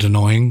find it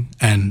annoying,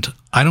 and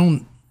I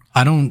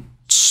don't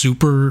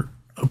super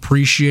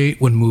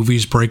appreciate when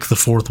movies break the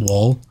fourth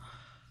wall.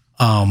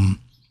 I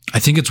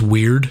think it's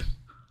weird.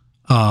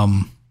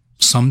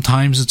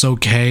 Sometimes it's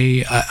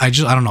okay. I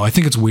don't know. I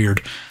think it's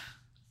weird.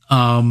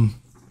 And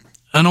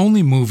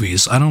only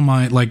movies. I don't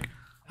mind. Like,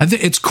 I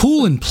think it's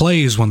cool in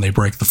plays when they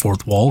break the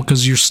fourth wall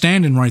because you're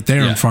standing right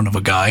there in front of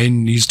a guy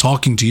and he's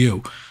talking to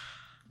you.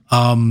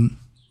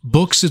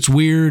 Books, it's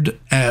weird.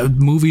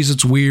 Movies,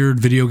 it's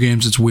weird. Video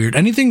games, it's weird.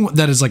 Anything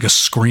that is like a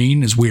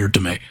screen is weird to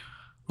me.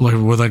 Like,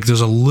 where like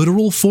there's a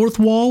literal fourth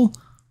wall,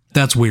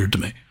 that's weird to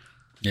me.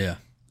 Yeah.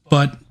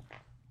 But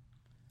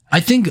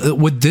I think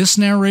with this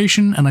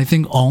narration, and I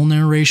think all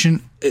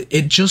narration,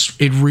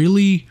 it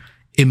really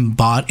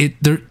embodies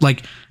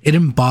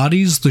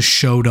the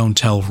show don't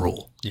tell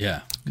rule.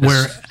 Yeah.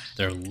 Where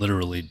they're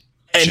literally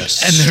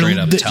just And straight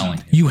up telling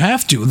you. You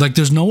have to. Like,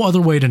 there's no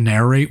other way to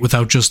narrate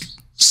without just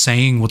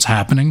saying what's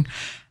happening.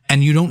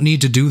 And you don't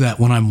need to do that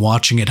when I'm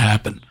watching it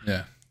happen.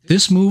 Yeah.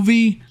 This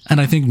movie, and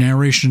I think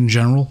narration in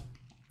general,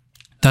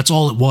 that's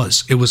all it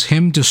was. It was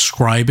him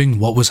describing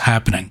what was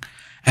happening.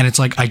 And it's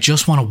like, I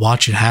just want to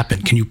watch it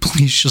happen. Can you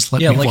please just let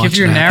me watch it happen? Yeah, like if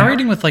you're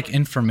narrating with like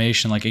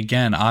information, like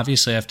again,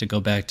 obviously I have to go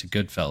back to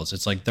Goodfellas.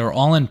 It's like they're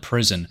all in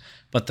prison,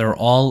 but they're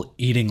all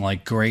eating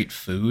like great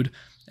food.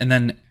 And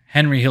then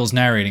Henry Hill's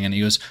narrating and he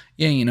goes,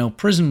 yeah, you know,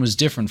 prison was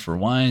different for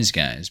wise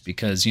guys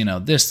because, you know,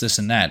 this,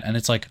 and that. And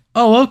it's like,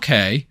 oh,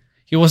 okay.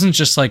 He wasn't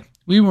just like,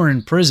 we were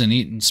in prison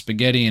eating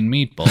spaghetti and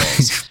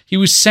meatballs. He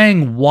was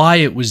saying why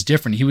it was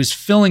different. He was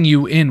filling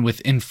you in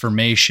with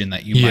information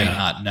that you might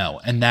not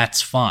know. And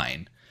that's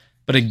fine.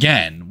 But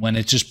again, when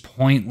it's just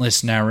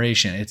pointless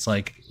narration, it's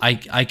like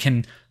I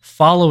can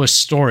follow a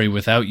story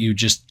without you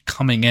just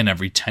coming in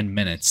every 10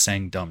 minutes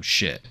saying dumb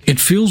shit. It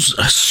feels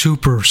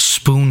super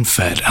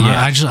spoon-fed. And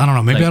I don't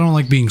know. Maybe I don't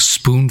like being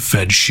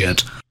spoon-fed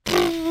shit.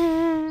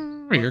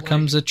 Here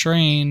comes a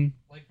train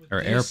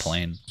or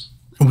airplane.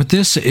 With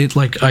this, it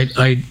like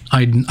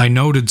I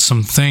noted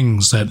some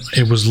things that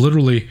it was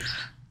literally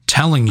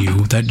telling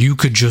you that you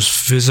could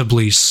just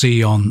visibly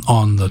see on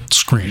the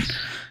screen.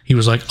 He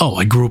was like, "Oh,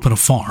 I grew up in a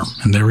farm,"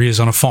 and there he is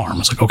on a farm. I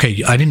was like, "Okay,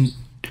 you didn't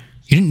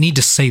need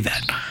to say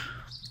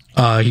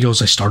that." He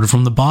goes, "I started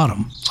from the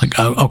bottom." It's like,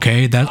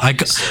 "Okay, that I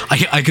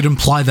could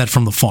imply that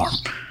from the farm."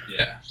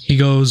 Yeah. He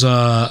goes,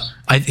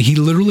 he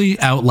literally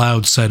out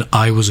loud said,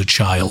 "I was a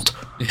child."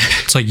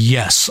 It's like,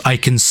 yes, I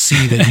can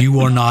see that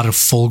you are not a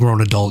full-grown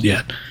adult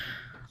yet.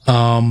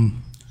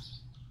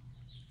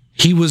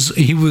 He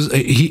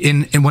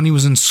when he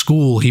was in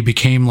school, he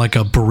became like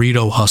a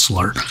burrito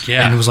hustler.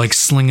 Yeah. And he was like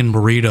slinging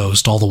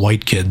burritos to all the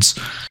white kids.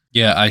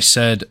 Yeah, I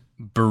said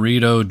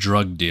burrito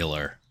drug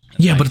dealer.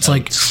 Yeah, but it's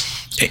like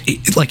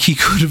he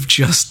could have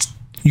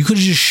you could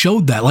have just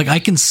showed that. Like, I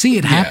can see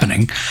it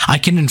happening. I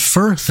can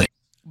infer things.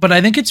 But I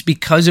think it's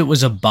because it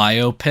was a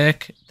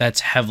biopic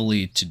that's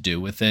heavily to do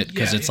with it.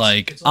 Because it's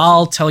like,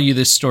 I'll tell you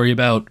this story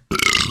about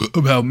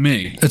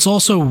me. It's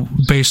also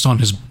based on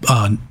his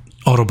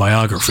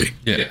autobiography.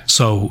 Yeah.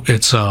 So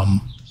it's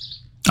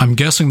I'm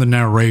guessing the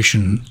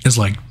narration is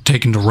like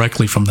taken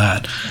directly from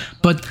that.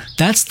 But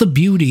that's the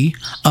beauty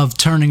of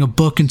turning a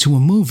book into a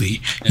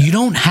movie. Yeah. You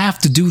don't have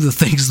to do the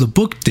things the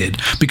book did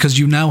because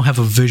you now have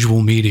a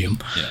visual medium.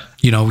 Yeah.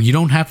 You know, you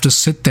don't have to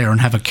sit there and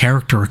have a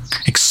character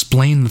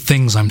explain the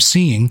things I'm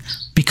seeing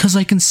because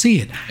I can see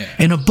it. Yeah.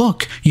 In a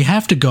book, you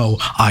have to go,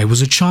 I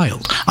was a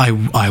child.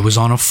 I was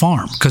on a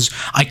farm, because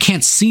I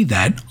can't see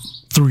that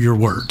through your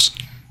words.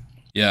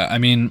 Yeah, I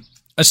mean,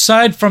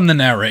 aside from the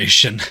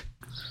narration...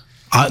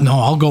 No,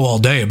 I'll go all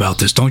day about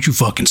this. Don't you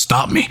fucking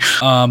stop me.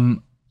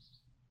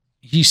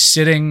 He's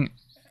sitting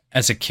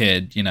as a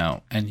kid, you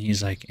know, and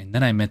he's like, and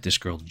then I met this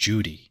girl,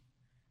 Judy.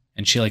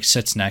 And she like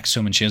sits next to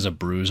him and she has a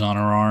bruise on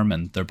her arm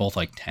and they're both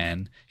like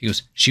 10. He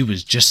goes, she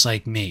was just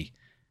like me.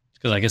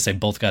 Because I guess they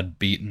both got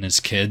beaten as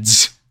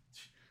kids.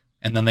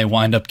 And then they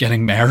wind up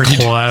getting married.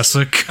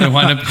 Classic. They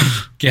wind up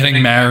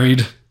getting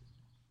married.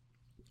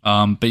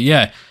 But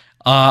yeah,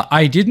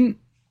 I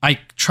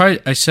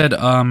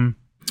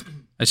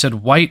said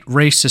white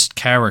racist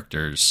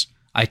characters.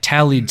 I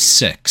tallied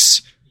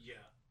 6.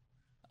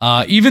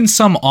 Even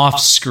some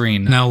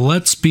off-screen. Now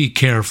let's be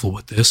careful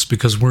with this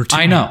because we're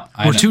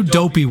two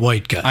dopey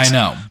white guys. I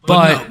know,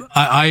 but no,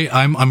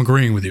 I'm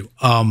agreeing with you.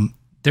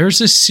 There's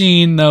a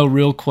scene though,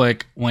 real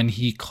quick, when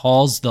he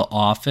calls the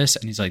office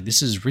and he's like,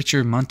 "This is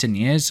Richard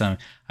Montañez.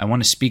 I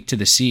want to speak to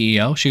the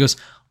CEO." She goes,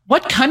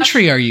 "What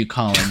country are you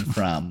calling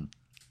from?"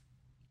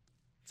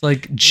 It's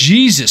like,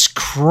 Jesus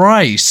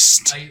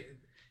Christ.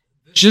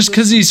 Just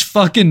because he's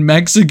fucking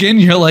Mexican,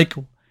 you're like,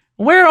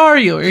 where are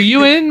you? Are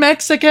you in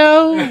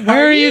Mexico?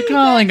 Where are you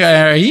calling?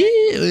 Are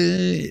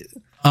you?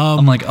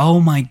 I'm like, oh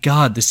my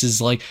God, this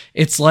is like,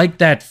 it's like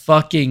that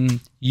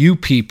fucking You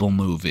People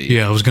movie.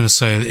 Yeah, I was going to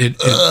say,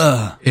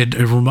 it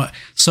reminds,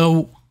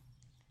 so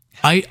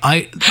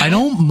I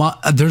don't,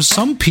 there's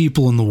some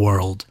people in the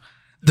world,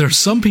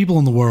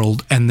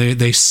 and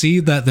they see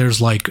that there's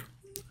like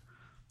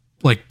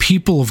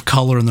people of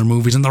color in their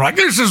movies and they're like,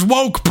 this is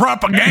woke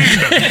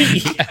propaganda.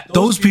 Yeah.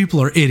 Those people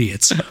are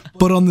idiots.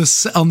 But on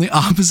the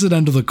opposite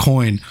end of the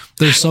coin,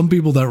 there's some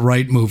people that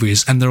write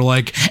movies and they're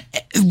like,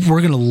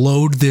 we're going to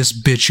load this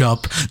bitch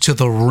up to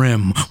the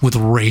rim with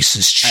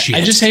racist shit.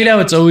 I just hate how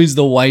it's always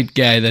the white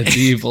guy that's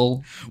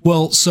evil.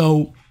 Well,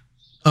 so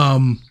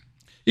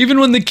even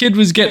when the kid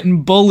was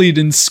getting bullied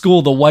in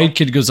school, the white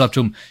kid goes up to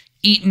him,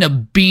 eating a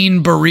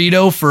bean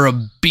burrito for a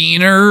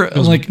beaner.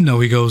 I'm like, no,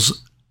 he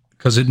goes,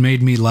 because it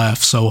made me laugh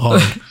so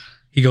hard.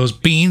 He goes,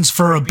 beans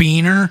for a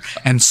beaner,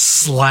 and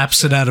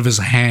slaps it out of his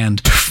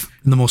hand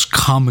in the most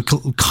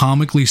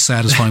comically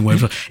satisfying way.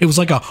 It was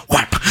like a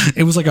whap.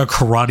 It was like a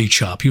karate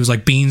chop. He was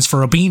like, beans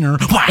for a beaner.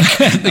 Whack.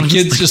 The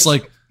kid's just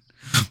like,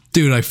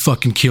 dude, I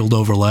fucking keeled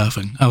over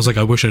laughing. I was like,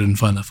 I wish I didn't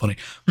find that funny.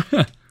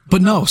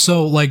 But no,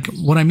 so like,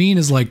 what I mean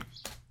is like,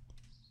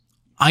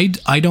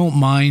 I don't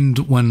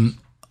mind when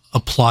a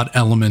plot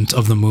element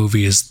of the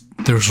movie is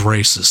there's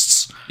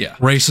racists. Yeah.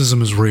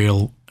 Racism is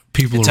real.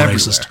 People It's are everywhere.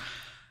 racist.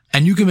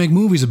 And you can make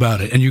movies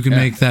about it, and you can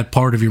make that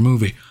part of your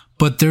movie.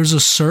 But there's a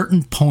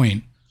certain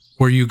point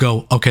where you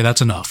go, okay,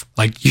 that's enough.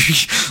 Like,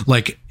 this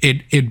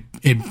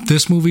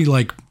movie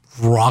like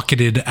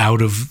rocketed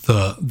out of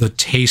the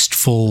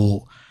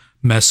tasteful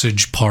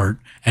message part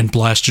and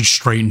blasted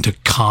straight into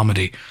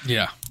comedy.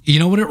 Yeah. You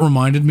know what it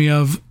reminded me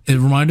of? It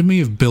reminded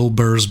me of Bill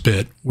Burr's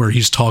bit where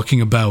he's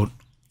talking about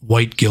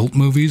white guilt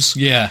movies.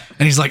 Yeah.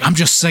 And he's like, I'm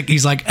just sick.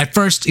 He's like,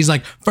 for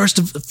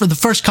the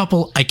first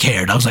couple, I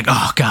cared. I was like,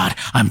 oh God,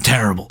 I'm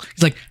terrible.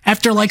 He's like,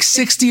 after like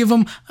 60 of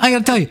them, I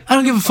gotta tell you, I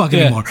don't give a fuck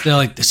anymore. They're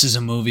like, this is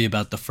a movie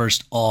about the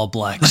first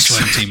all-black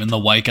swim team, and the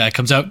white guy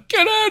comes out,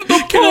 get out of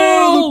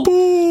the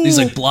pool! He's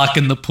like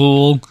blocking the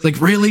pool. Like,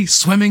 really?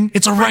 Swimming?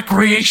 It's a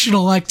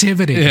recreational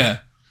activity. Yeah.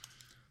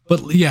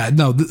 But yeah,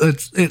 no,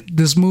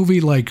 this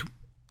movie, like,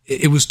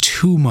 it was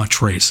too much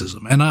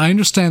racism. And I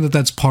understand that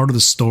that's part of the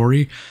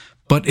story,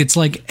 but it's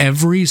like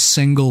every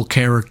single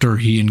character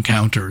he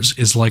encounters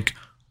is like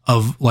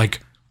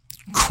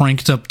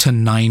cranked up to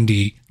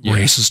 90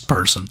 racist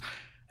person.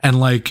 And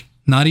like,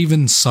 not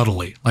even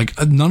subtly. Like,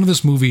 none of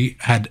this movie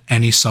had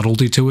any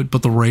subtlety to it,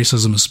 but the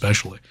racism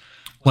especially.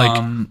 Like,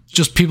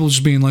 just people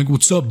just being like,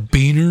 what's up,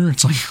 Beaner?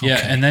 It's like, okay. Yeah,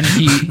 and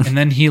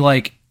then he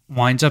like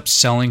winds up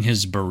selling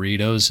his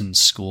burritos in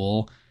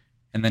school,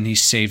 and then he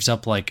saves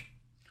up like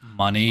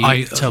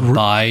money to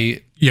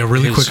buy. Yeah,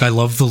 really quick, I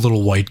love the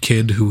little white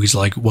kid who he's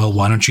like, well,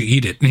 why don't you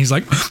eat it? And he's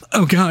like,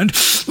 oh God,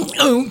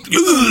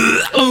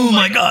 oh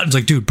my God. It's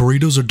like, dude,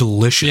 burritos are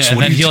delicious. Yeah,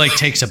 and then he like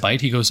takes a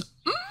bite. He goes,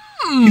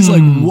 he's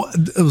like, what?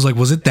 It was like,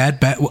 was it that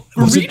bad?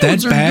 Was it that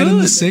Burritos are bad in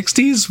the good.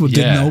 60s? Did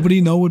Yeah.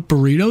 nobody know what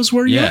burritos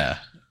were yet? yeah.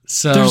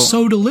 So They're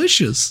so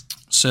delicious.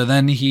 So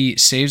then he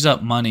saves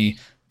up money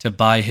to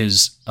buy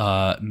his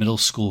middle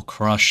school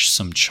crush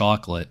some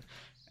chocolate,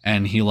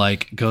 and he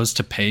like goes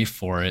to pay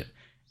for it,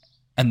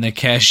 and the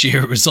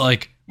cashier was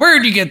like,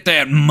 "Where'd you get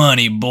that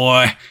money,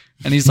 boy?"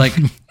 And he's like,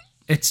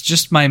 "It's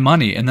just my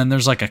money." And then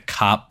there's like a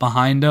cop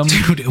behind him,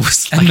 Dude, it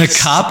was and like the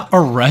cop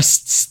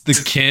arrests the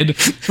kid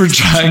for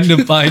trying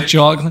to buy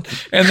chocolate.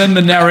 And then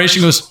the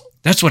narration goes,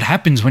 "That's what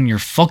happens when you're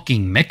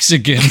fucking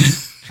Mexican."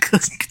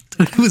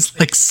 it was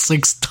like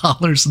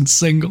 $6 in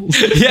singles.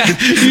 Yeah,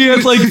 he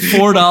had like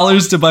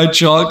 $4 to buy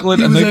chocolate,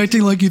 He and was the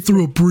acting like he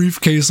threw a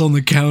briefcase on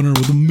the counter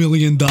with $1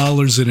 million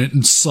in it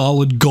and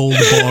solid gold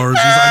bars.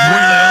 He's like,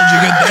 where the hell did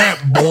you get that,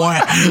 boy?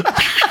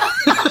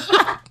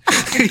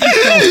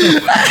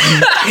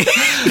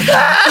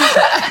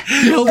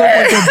 He held up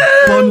like a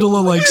bundle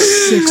of like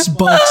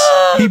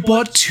 $6. He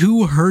bought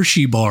 2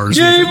 Hershey bars.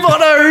 Yeah, with he it.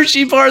 bought a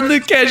Hershey bar, and the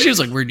cashier was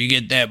like, "Where'd you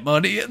get that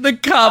money?" And the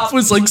cop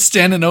was like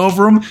standing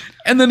over him,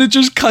 and then it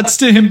just cuts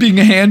to him being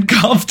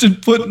handcuffed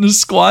and put in a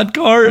squad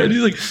car, and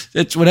he's like,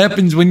 "That's what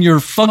happens when you're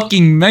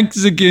fucking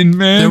Mexican,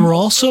 man." There were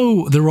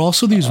also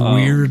these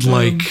weird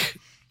like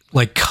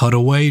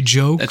cutaway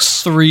jokes.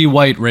 That's 3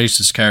 white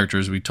racist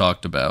characters we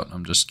talked about.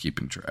 I'm just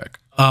keeping track.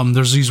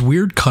 There's these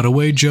weird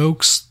cutaway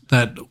jokes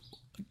that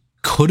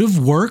could have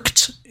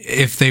worked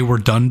if they were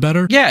done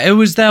better. Yeah, it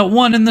was that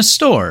one in the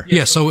store.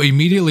 Yeah, so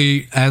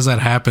immediately as that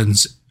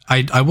happens,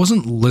 I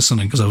wasn't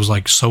listening because I was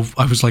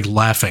like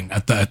laughing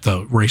at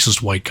the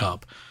racist white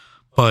cop.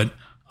 But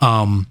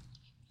I'm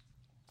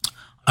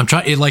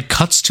trying, it like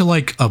cuts to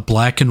like a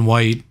black and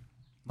white,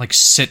 Like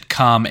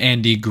sitcom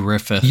Andy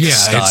Griffith It's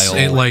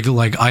style.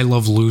 like I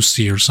Love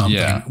Lucy or something,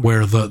 Yeah.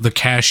 where the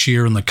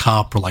cashier and the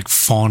cop are like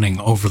fawning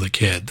over the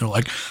kid. They're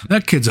like,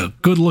 that kid's a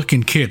good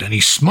looking kid and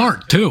he's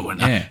smart too. And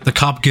Yeah. the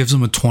cop gives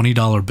him a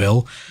 $20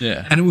 bill.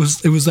 Yeah. And it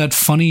was that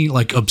funny,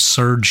 like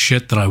absurd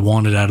shit that I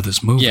wanted out of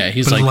this movie. Yeah,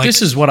 he's But, like,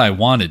 this is what I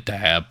wanted to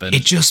happen.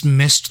 it just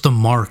missed the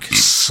mark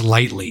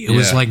slightly. It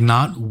was Yeah. like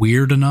not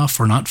weird enough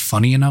or not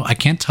funny enough. I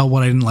can't tell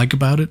what I didn't like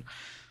about it.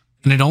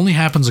 And it only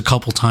happens a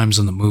couple times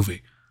in the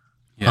movie.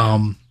 Yeah.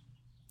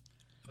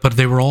 But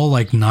they were all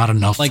like not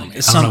enough. for me. I Like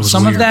don't know, it was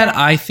some of weird. that,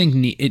 I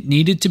think it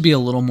needed to be a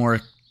little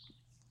more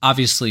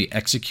obviously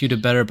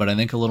executed better, but I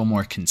think a little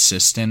more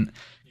consistent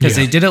because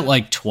Yeah. they did it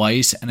like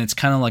twice, and it's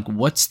kind of like,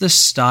 what's the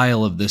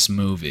style of this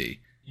movie?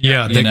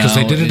 Yeah, You because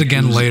they know, did it it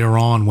again was- later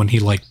on when he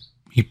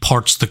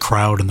parts the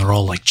crowd and they're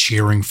all like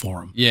cheering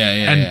for him. Yeah,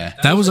 yeah, And yeah.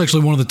 that was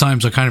actually one of the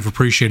times I kind of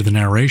appreciated the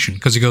narration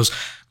because he goes,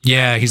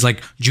 yeah, he's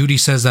like, Judy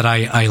says that I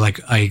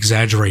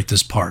exaggerate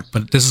this part,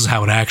 but this is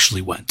how it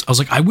actually went. I was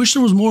like, I wish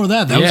there was more of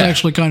that. That was Yeah.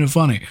 actually kind of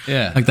funny.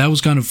 Yeah. Like that was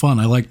kind of fun.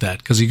 I like that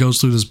because he goes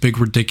through this big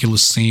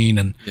ridiculous scene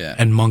and Yeah.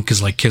 and Monk is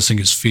like kissing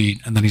his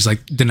feet and then he's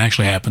like, didn't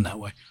actually happen that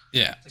way.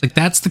 Yeah, Like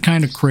that's the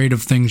kind of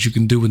creative things you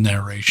can do with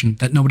narration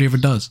that nobody ever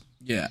does.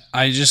 yeah.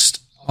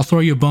 I'll throw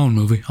you a bone,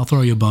 movie. I'll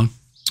throw you a bone.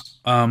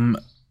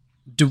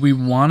 Do we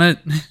want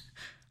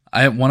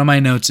to? One of my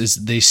notes is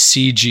they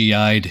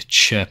CGI'd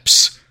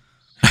Chips.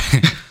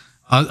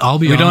 I'll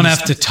be We honest. don't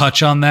have to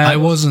touch on that. I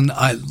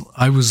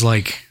was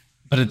like,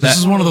 but this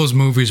is one of those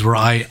movies where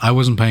I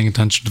wasn't paying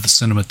attention to the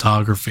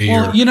cinematography.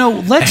 Well,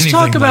 or let's anything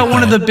talk about like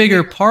one of that. the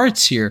bigger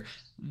parts here.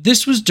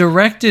 This was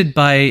directed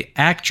by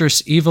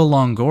actress Eva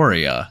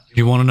Longoria.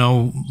 You want to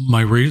know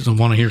my reason?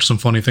 Want to hear some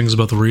funny things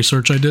about the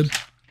research I did?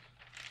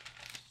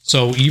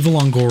 So Eva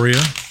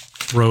Longoria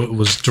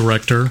was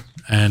director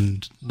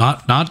and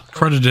not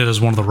credited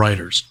as one of the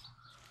writers.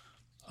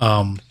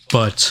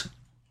 But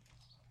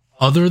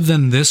other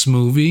than this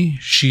movie,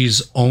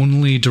 she's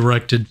only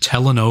directed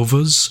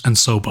telenovas and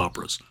soap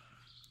operas.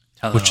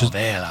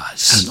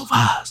 Telenovelas.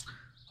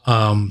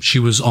 She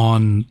was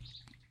on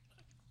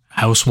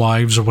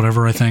Housewives or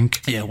whatever, I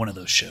think. Yeah, one of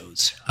those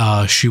shows.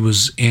 She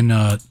was in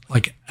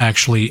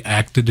actually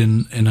acted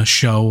in a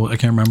show. I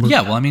can't remember.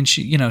 Yeah, well, I mean,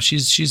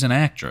 she's an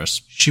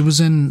actress. She was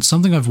in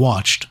something I've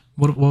watched.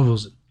 What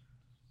was it?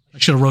 I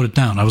should have wrote it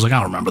down. I was like, I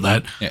don't remember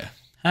that. Yeah.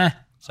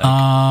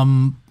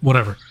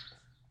 Whatever.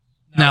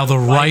 Now the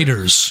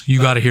writers,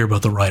 you got to hear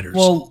about the writers.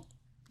 Well,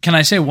 can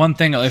I say one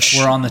thing? If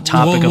we're on the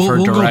topic of her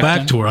directing, we'll go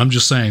back to her. I'm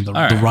just saying the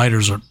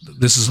writers are.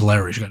 This is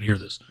hilarious. You got to hear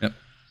this. Yep.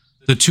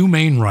 The two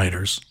main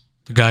writers,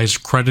 the guys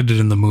credited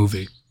in the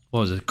movie.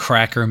 What was it?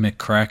 Cracker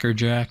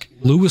McCrackerjack?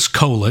 Louis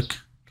Kolick.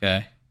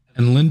 Okay.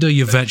 And Linda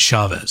Yvette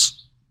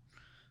Chavez.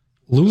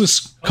 Louis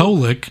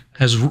Kolick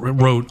has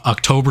wrote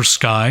October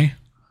Sky,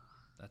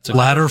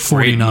 Ladder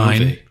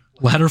 49,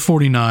 Ladder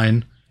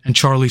 49, and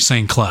Charlie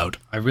St. Cloud.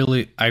 I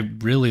really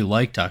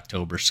liked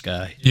October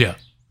Sky. Yeah.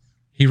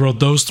 He wrote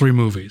those 3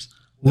 movies.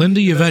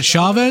 Linda Yvette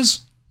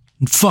Chavez,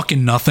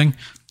 fucking nothing.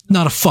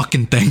 Not a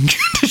fucking thing.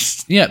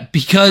 Yeah,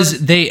 because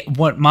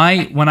when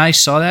I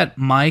saw that,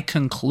 my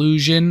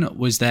conclusion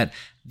was that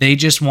they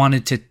just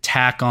wanted to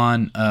tack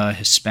on a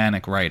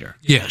Hispanic writer.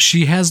 Yeah,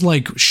 she has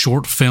like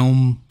short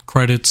film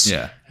credits.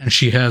 Yeah. And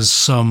she has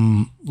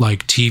some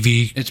like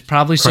TV. It's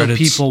probably credits.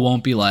 So people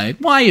won't be like,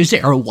 why is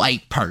there a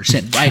white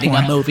person writing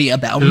a movie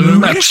about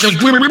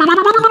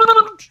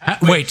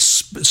Wait,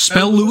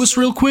 spell Lewis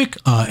real quick.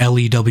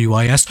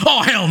 Lewis.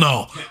 Oh, hell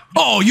no.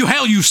 Oh,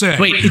 you said.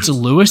 Wait, it's a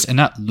Lewis and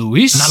not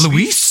Luis? Not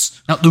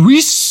Luis? Not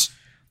Luis?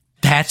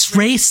 That's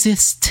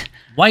racist.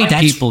 White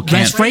people can't.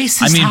 That's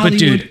racist. I mean, Hollywood. But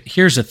dude,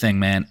 here's the thing,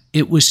 man.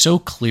 It was so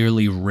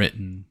clearly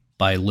written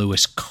by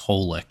Louis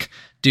Kolick.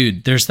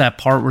 Dude, there's that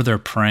part where they're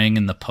praying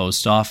in the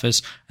post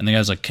office, and the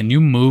guy's like, "Can you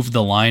move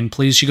the line,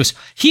 please?" She goes,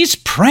 "He's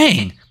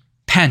praying,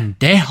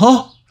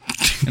 pendejo."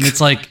 And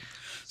it's like,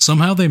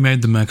 somehow they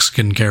made the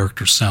Mexican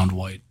characters sound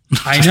white.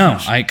 I know,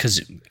 because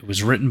it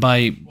was written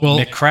by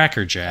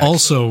McCrackerjack.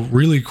 Also,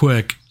 really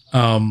quick,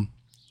 so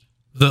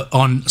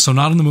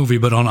not in the movie,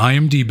 but on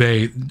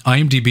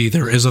IMDb,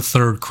 there is a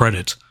third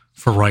credit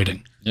for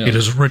writing. Yeah. It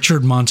is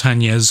Richard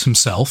Montañez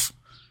himself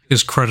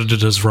is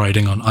credited as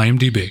writing on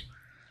IMDb.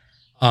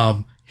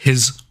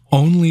 His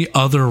only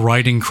other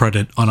writing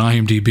credit on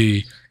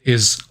IMDb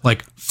is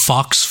like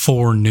Fox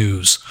 4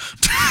 News.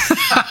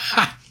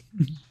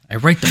 I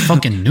write the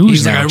fucking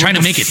news now. I'm trying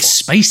to make it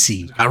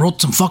spicy. I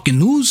wrote some fucking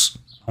news.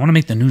 I want to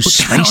make the news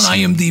spicy. Put that on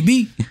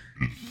IMDb.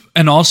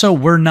 And also,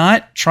 we're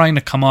not trying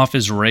to come off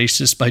as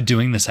racist by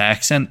doing this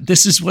accent.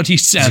 This is what he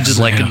sounded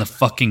like in the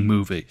fucking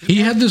movie. He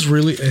had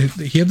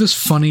this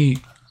funny.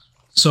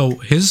 So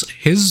his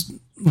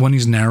when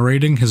he's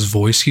narrating, his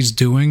voice he's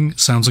doing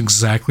sounds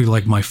exactly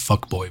like my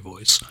fuckboy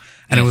voice,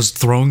 and it was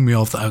throwing me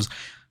off.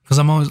 Because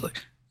I'm always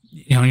like,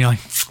 you're like,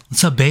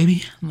 "What's up,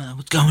 baby?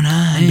 What's going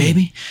on,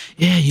 baby?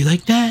 Yeah, you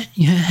like that?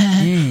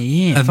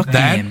 Yeah. Fuck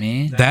yeah,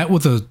 man. That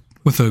with a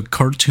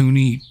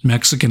cartoony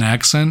Mexican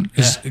accent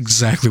is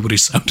exactly what he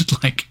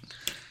sounded like.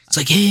 It's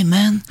like, hey,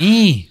 man.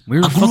 Hey,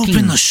 I grew up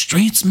in the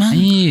streets, man.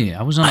 Hey,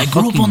 I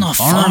grew up on a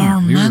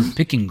farm, man. We were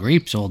picking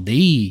grapes all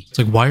day. It's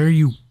like, why are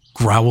you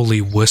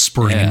growly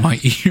whispering in my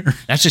ear?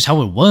 That's just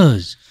how it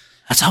was.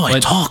 That's how I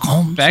talk,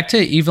 Holmes. Back to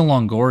Eva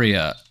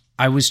Longoria.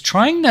 I was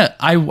trying to,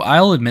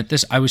 I'll admit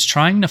this, I was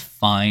trying to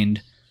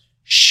find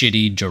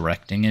shitty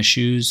directing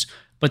issues,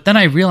 but then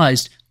I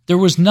realized there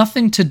was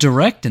nothing to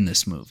direct in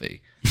this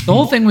movie. The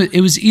whole thing was,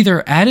 it was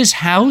either at his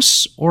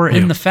house or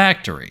in the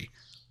factory.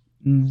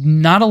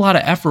 Not a lot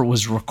of effort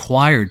was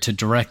required to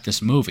direct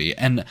this movie.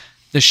 And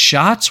the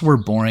shots were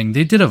boring.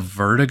 They did a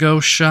vertigo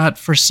shot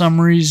for some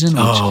reason.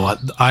 Which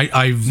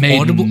I've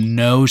made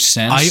no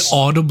sense. I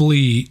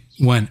audibly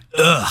went,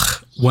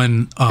 ugh,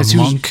 when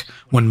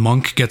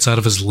Monk gets out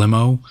of his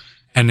limo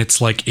and it's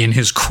like in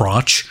his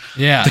crotch.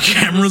 Yeah. The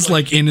camera's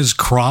like in his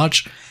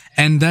crotch.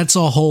 And that's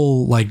a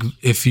whole, like,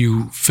 if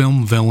you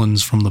film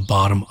villains from the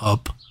bottom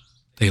up,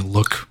 they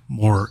look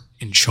more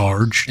in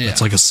charge. Yeah.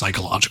 It's like a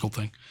psychological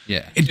thing.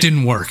 Yeah. It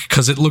didn't work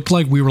because it looked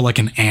like we were like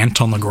an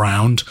ant on the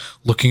ground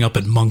looking up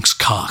at Monk's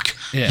cock.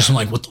 Yeah. Just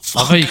like, what the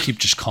fuck? I thought you keep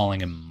just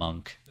calling him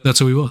Monk. That's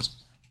who he was.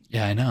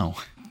 Yeah, I know.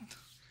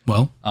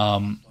 Well,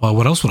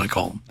 what else would I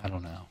call him? I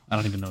don't know. I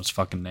don't even know his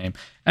fucking name.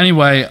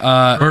 Anyway.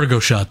 Vertigo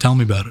shot. Tell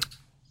me about it.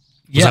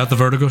 Was that the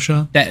vertigo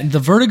shot? The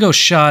vertigo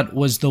shot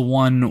was the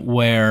one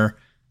where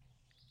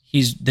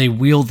they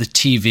wheel the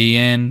TV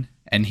in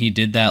and he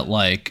did that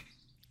like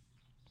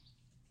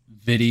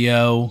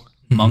video,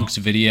 Monk's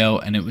video,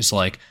 and it was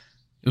like,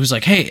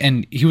 hey,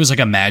 and he was like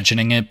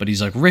imagining it, but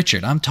he's like,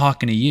 Richard, I'm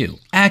talking to you.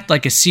 Act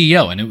like a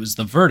CEO, and it was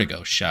the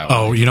vertigo shot.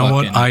 Oh, you know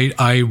what?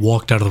 I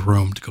walked out of the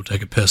room to go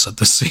take a piss at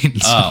this scene.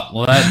 So. Oh,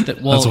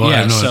 well,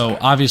 yeah. So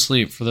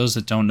obviously, for those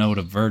that don't know what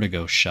a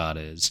vertigo shot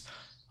is,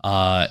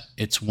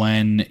 it's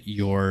when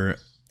you're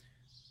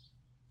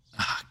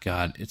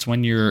God, it's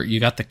when you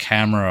got the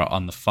camera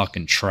on the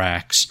fucking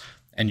tracks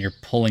and you're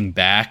pulling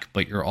back,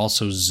 but you're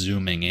also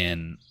zooming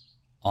in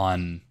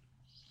on,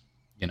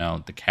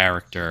 the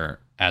character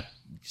at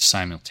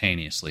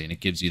simultaneously, and it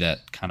gives you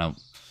that kind of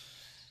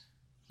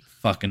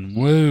fucking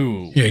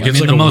woo. Yeah, it gives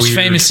the most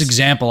famous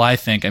example, I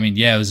think. I mean,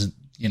 it was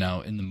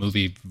in the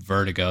movie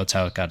Vertigo. That's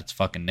how it got its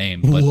fucking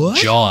name. But what?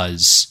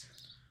 Jaws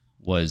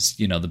was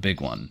the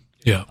big one.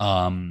 Yeah.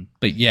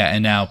 But yeah,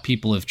 and now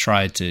people have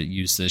tried to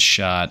use this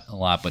shot a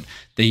lot, but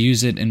they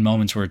use it in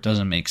moments where it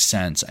doesn't make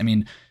sense. I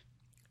mean,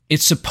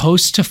 it's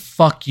supposed to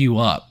fuck you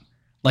up.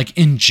 Like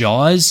in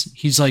Jaws,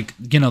 he's like,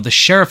 the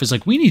sheriff is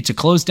like, we need to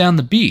close down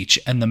the beach.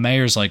 And the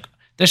mayor's like,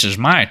 this is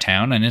my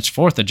town and it's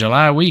 4th of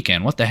July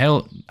weekend. What the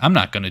hell? I'm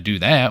not going to do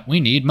that. We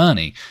need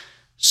money.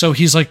 So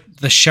he's like,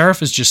 the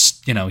sheriff is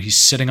just, he's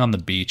sitting on the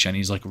beach and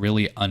he's like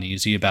really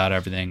uneasy about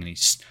everything. And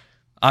he's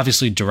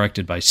obviously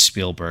directed by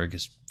Spielberg,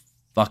 is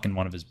fucking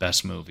one of his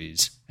best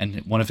movies and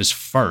one of his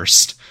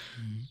first.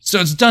 So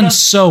it's done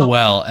so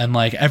well. And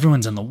like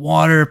everyone's in the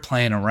water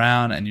playing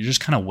around and you're just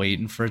kind of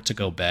waiting for it to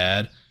go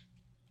bad.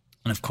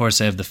 And of course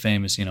they have the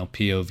famous,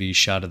 POV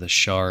shot of the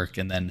shark.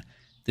 And then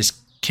this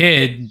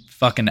kid,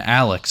 fucking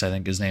Alex, I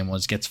think his name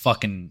was,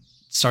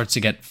 starts to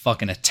get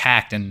fucking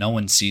attacked and no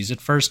one sees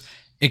it first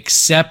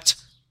except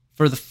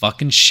for the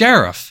fucking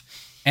sheriff.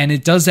 And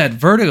it does that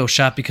Vertigo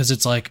shot because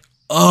it's like,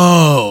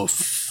 oh,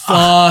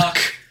 fuck.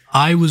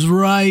 I was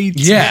right.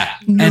 Yeah.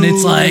 No. And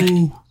it's like,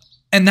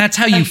 and that's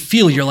how you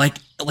feel. You're like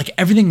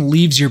everything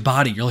leaves your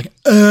body. You're like,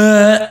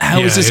 how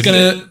is this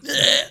gonna?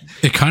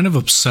 It kind of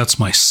upsets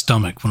my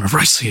stomach whenever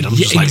I see it. I'm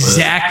just like,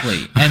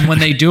 exactly. And when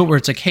they do it, where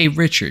it's like, hey,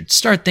 Richard,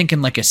 start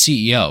thinking like a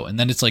CEO, and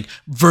then it's like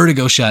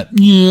Vertigo shot.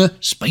 Yeah,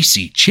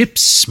 spicy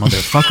chips,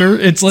 motherfucker.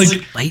 It's like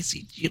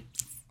Spicy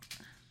chips.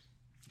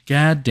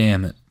 God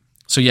damn it.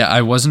 So yeah,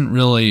 I wasn't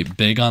really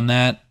big on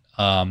that.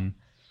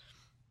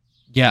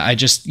 Yeah, I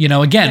just,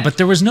 again, but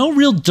there was no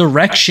real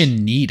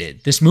direction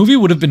needed. This movie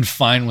would have been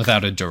fine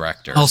without a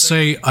director. I'll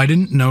say I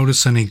didn't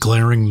notice any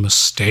glaring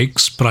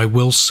mistakes, but I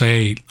will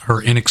say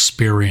her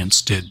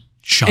inexperience did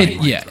shine.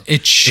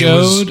 It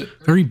showed. It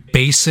was very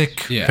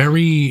basic,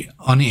 very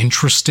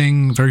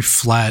uninteresting, very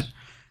flat.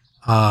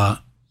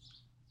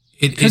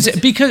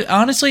 Because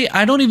honestly,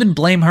 I don't even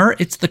blame her.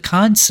 It's the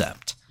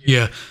concept.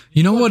 Yeah.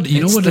 You know what?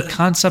 It's the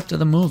concept of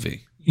the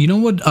movie. You know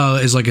what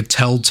is like a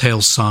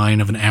telltale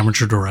sign of an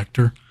amateur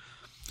director?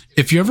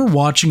 If you're ever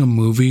watching a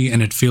movie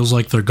and it feels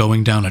like they're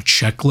going down a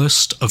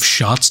checklist of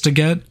shots to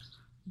get,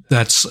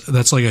 that's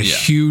like a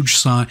huge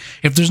sign.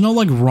 If there's no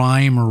like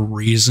rhyme or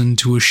reason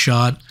to a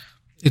shot,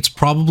 it's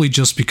probably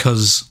just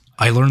because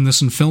I learned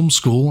this in film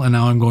school and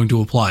now I'm going to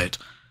apply it.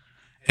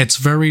 It's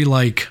very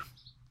like,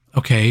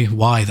 okay,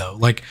 why though?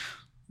 Like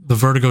the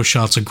Vertigo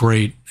shot's a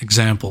great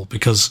example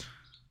because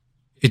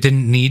it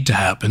didn't need to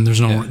happen. There's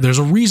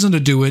a reason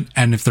to do it,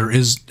 and if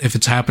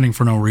it's happening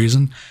for no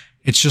reason,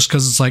 it's just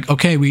because it's like,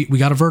 okay, we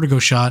got a Vertigo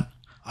shot.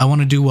 I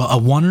want to do a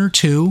 1 or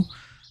 2.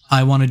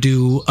 I want to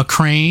do a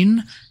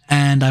crane,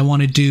 and I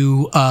want to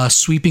do a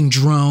sweeping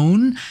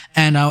drone.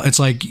 And it's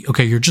like,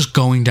 okay, you're just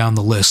going down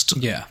the list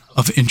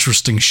of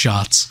interesting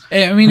shots.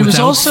 I mean, it was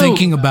also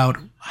thinking about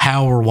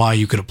how or why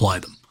you could apply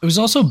them. It was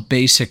also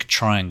basic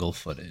triangle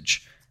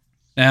footage.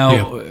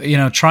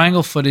 Now,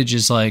 triangle footage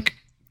is like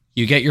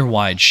you get your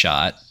wide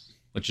shot,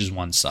 which is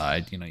one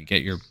side. You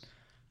get your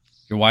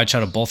wide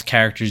shot of both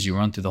characters, you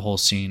run through the whole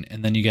scene,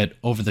 and then you get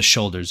over the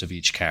shoulders of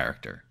each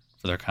character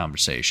for their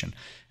conversation.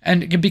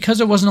 And because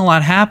there wasn't a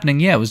lot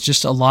happening, it was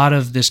just a lot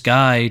of this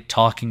guy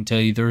talking to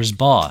either his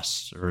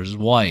boss or his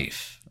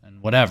wife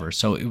and whatever.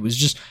 So it was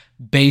just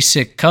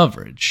basic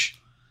coverage.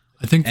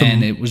 I think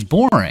it was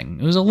boring.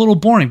 It was a little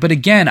boring. But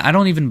again, I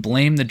don't even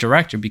blame the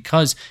director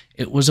because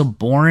it was a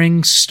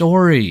boring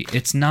story.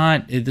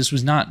 This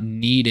was not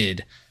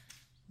needed.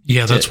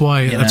 Yeah, that's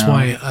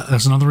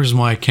another reason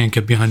why I can't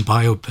get behind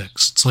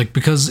biopics. It's like,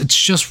 because it's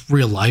just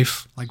real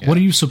life. Like, what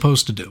are you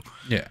supposed to do?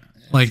 Yeah.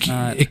 Like,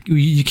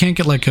 you can't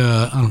get like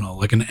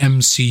an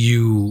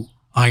MCU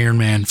Iron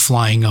Man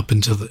flying up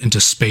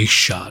into space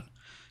shot.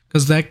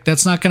 Because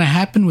that's not going to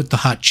happen with the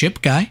hot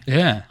chip guy.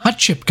 Yeah. Hot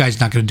chip guy's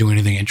not going to do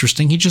anything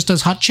interesting. He just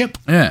does hot chip.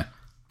 Yeah.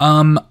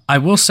 I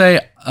will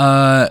say,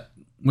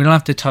 we don't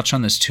have to touch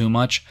on this too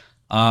much.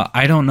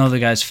 I don't know the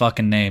guy's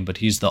fucking name, but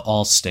he's the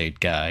Allstate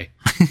guy.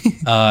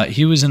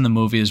 He was in the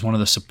movie as one of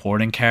the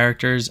supporting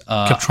characters.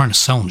 Kept trying to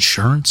sell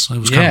insurance. It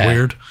was kind of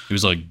weird. He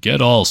was like,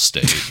 "Get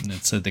Allstate,"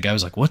 and the guy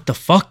was like, "What the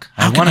fuck?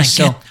 How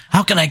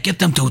can I get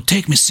them to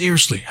take me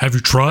seriously? Have you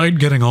tried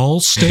getting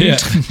Allstate?"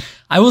 Yeah.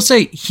 I will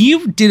say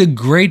he did a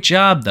great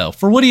job though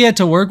for what he had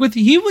to work with.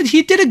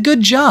 He did a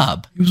good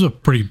job. He was a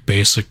pretty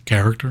basic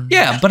character.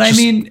 Yeah, but I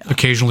mean,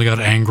 occasionally got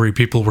angry.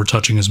 People were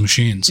touching his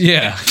machines.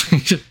 Yeah.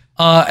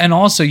 And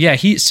also,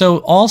 so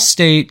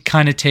Allstate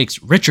kind of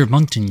takes Richard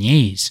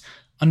Montagnais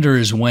under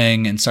his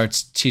wing and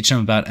starts teaching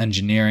him about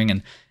engineering.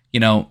 And,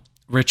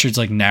 Richard's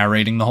like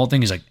narrating the whole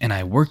thing. He's like, and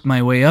I worked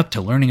my way up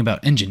to learning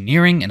about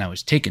engineering, and I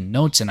was taking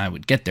notes, and I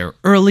would get there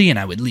early and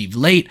I would leave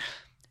late.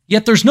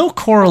 Yet there's no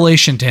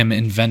correlation to him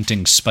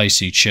inventing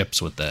spicy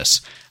chips with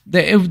this.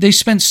 They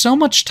spent so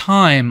much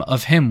time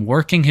of him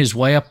working his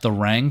way up the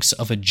ranks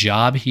of a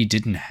job he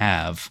didn't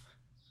have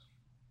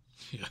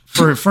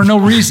for no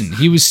reason.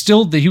 He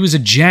was a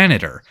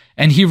janitor,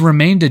 and he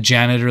remained a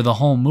janitor the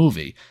whole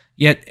movie.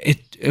 Yet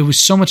it was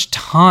so much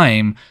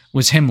time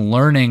was him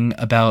learning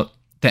about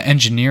the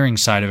engineering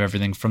side of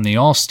everything from the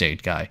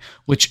Allstate guy,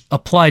 which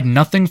applied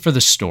nothing for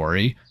the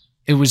story.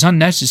 It was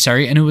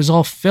unnecessary, and it was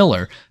all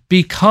filler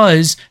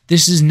because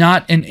this is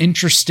not an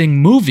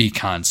interesting movie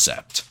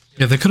concept.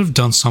 Yeah, they could have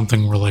done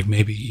something where, like,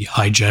 maybe he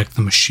hijacked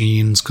the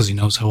machines because he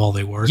knows how well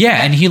they work.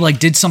 Yeah, and he, like,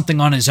 did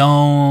something on his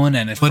own,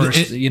 and at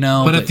first,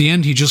 But at the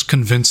end, he just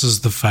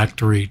convinces the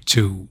factory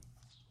to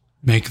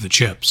make the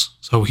chips.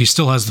 So he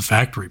still has the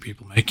factory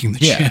people making the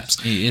chips.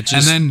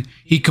 And then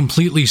he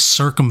completely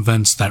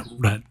circumvents that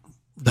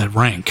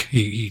rank.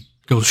 He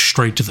goes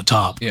straight to the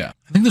top. Yeah.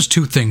 I think there's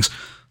two things.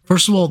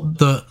 First of all,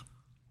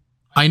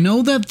 I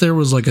know that there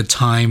was, like, a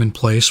time and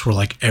place where,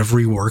 like,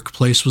 every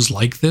workplace was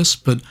like this,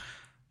 but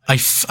I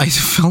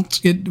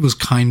felt it was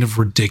kind of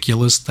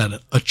ridiculous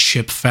that a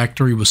chip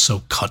factory was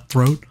so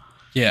cutthroat.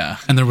 Yeah.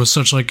 And there was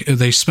such, like,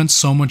 they spent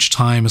so much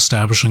time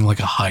establishing, like,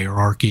 a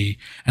hierarchy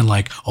and,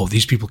 like, oh,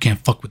 these people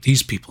can't fuck with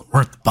these people.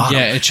 We're at the bottom.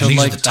 Yeah, it showed,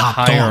 like, the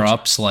higher dogs.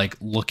 ups, like,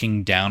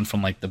 looking down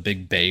from, like, the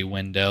big bay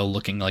window,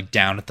 looking, like,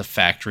 down at the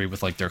factory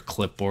with, like, their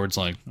clipboards,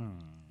 like,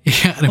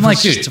 Yeah, and I'm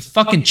like, dude, it's a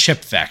fucking chip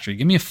factory.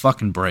 Give me a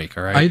fucking break,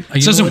 all right?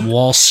 This isn't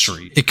Wall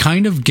Street. It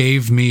kind of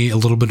gave me a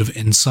little bit of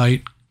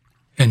insight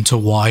into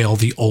why all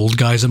the old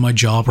guys at my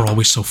job are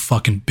always so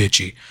fucking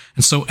bitchy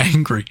and so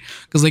angry,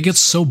 because they get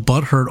so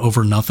butthurt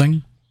over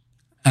nothing.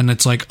 And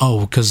it's like,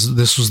 oh, because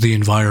this was the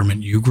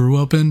environment you grew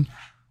up in.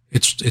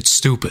 It's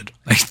stupid.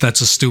 Like,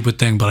 that's a stupid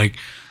thing. But like,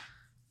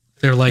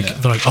 they're like,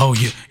 oh,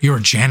 you're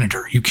a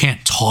janitor. You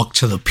can't talk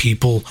to the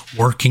people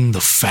working the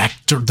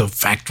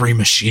factory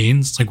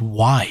machines. Like,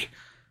 why?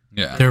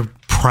 Yeah, they're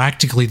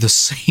practically the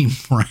same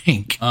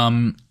rank.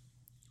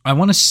 I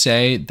want to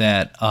say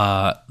that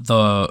I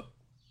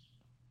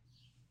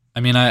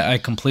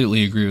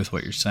completely agree with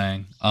what you're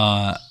saying.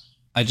 I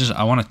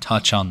want to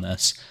touch on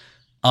this.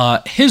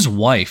 His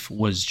wife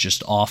was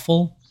just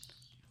awful.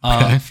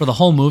 For the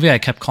whole movie, I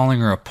kept calling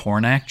her a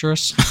porn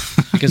actress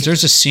because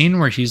there's a scene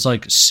where he's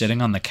like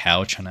sitting on the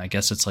couch, and I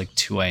guess it's like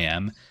 2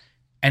 a.m.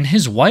 and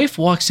his wife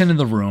walks into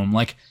the room,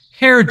 like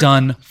hair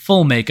done,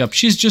 full makeup.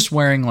 She's just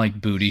wearing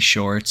like booty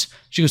shorts.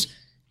 She goes,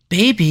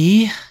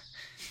 "Baby,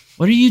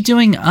 what are you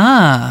doing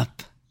up?"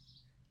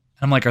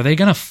 And I'm like, "Are they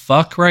gonna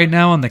fuck right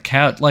now on the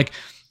couch?" Like,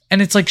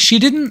 and it's like she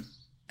didn't.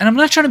 And I'm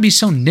not trying to be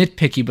so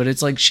nitpicky, but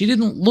it's like she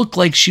didn't look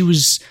like she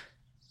was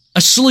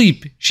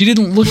asleep. She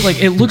didn't look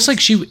like, it looks like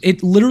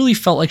it literally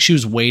felt like she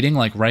was waiting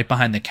like right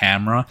behind the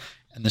camera,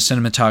 and the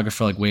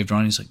cinematographer like waved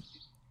around. He's like,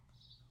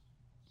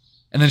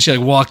 and then she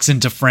like walks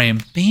into frame.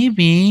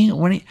 "Baby,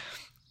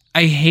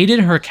 I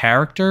hated her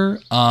character.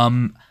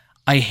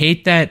 I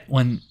hate that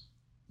when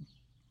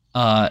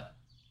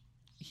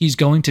he's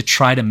going to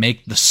try to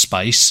make the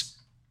spice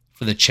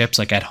for the chips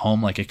like at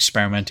home, like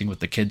experimenting with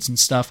the kids and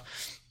stuff.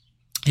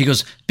 He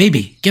goes,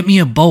 "Baby, get me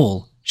a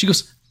bowl." She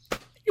goes,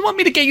 "You want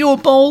me to get you a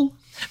bowl?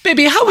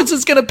 Baby, how is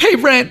this going to pay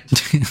rent?"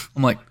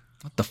 I'm like,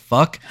 what the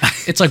fuck?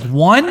 It's like,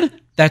 one,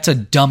 that's a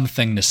dumb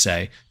thing to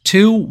say.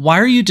 Two, why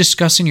are you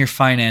discussing your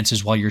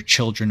finances while your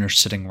children are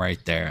sitting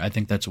right there? I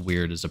think that's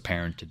weird as a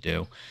parent to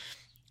do.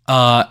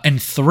 And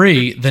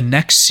three, the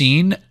next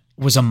scene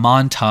was a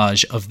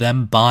montage of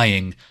them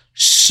buying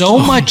so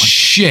much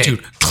shit.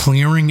 Dude,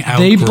 clearing out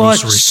they grocery bought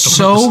stores.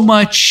 So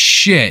much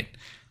shit.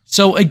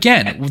 So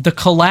again, with the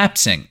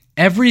collapsing,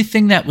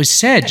 everything that was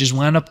said just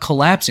wound up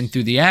collapsing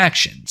through the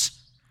actions.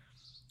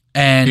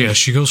 And yeah,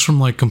 she goes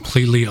from like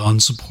completely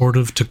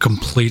unsupportive to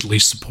completely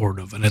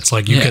supportive, and it's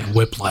like you get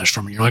whiplash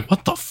from it. You're like,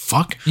 what the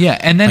fuck? Yeah,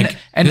 and then like,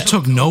 and it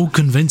took no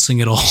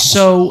convincing at all.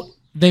 So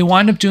they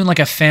wind up doing like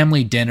a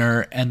family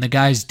dinner, and the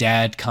guy's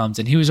dad comes,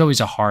 and he was always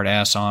a hard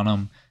ass on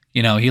him.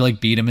 You know, he like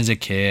beat him as a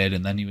kid,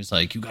 and then he was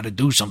like, "You got to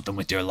do something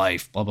with your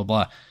life," blah blah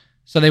blah.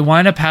 So they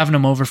wind up having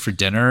him over for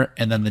dinner,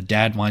 and then the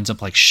dad winds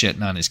up like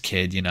shitting on his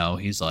kid. You know,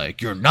 he's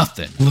like, "You're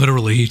nothing."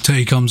 Literally,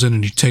 he comes in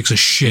and he takes a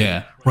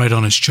shit right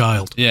on his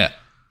child. Yeah.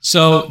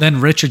 So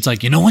then Richard's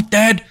like, "You know what,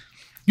 Dad?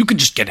 You can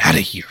just get out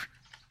of here."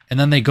 And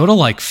then they go to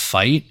like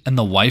fight, and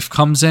the wife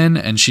comes in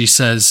and she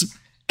says,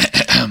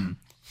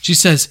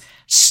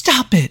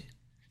 "Stop it.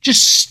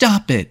 Just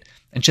stop it."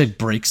 And she like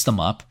breaks them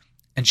up,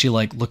 and she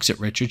like looks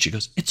at Richard. She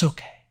goes, "It's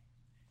okay."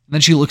 And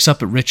then she looks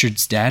up at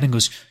Richard's dad and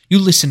goes, "You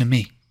listen to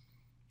me.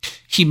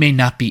 He may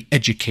not be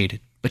educated,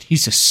 but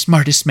he's the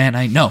smartest man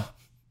I know."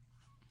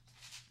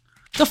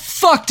 The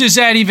fuck does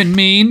that even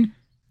mean?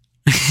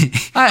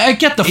 I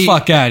get the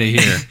fuck out of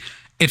here.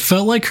 It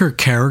felt like her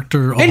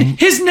character. And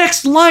his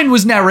next line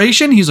was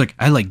narration. He's like,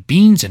 "I like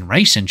beans and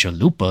rice and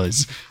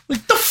chalupas."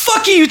 Like, the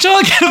fuck are you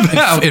talking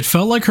about? It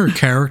felt like her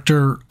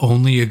character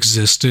only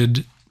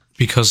existed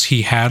because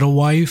he had a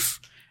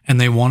wife,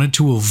 and they wanted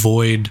to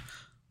avoid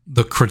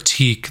the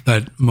critique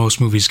that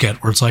most movies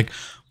get, where it's like,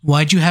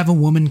 why'd you have a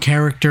woman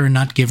character and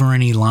not give her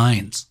any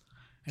lines?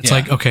 It's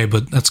like, okay,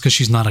 but that's because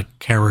she's not a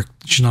character.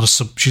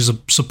 She's a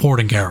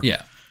supporting character.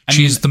 Yeah.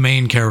 She's the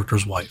main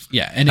character's wife.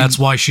 Yeah, and that's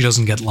why she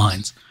doesn't get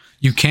lines.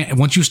 You can't,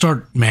 once you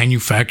start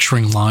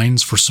manufacturing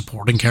lines for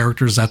supporting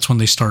characters, that's when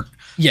they start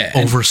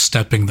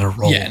overstepping their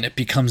role. Yeah, and it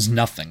becomes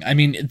nothing. I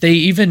mean, they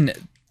even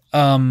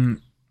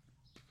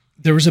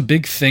there was a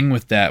big thing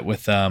with that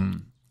with I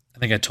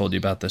think I told you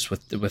about this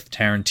with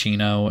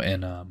Tarantino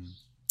and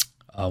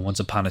Once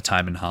Upon a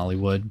Time in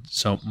Hollywood.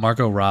 So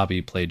Margot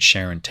Robbie played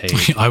Sharon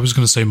Tate. I was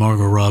going to say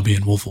Margot Robbie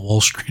in Wolf of Wall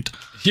Street.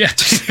 Yeah.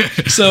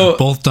 So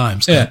both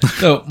times. Yeah.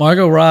 So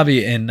Margot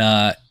Robbie in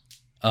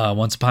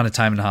Once Upon a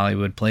Time in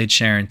Hollywood played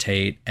Sharon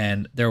Tate,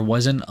 and there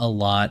wasn't a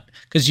lot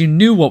because you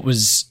knew what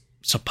was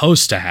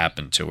supposed to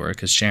happen to her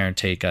because Sharon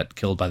Tate got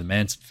killed by the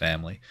Manson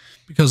family.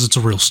 Because it's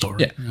a real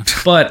story. Yeah.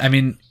 But I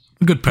mean,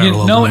 a good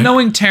parallel.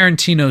 Knowing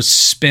Tarantino's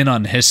spin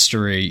on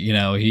history,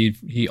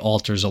 he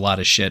alters a lot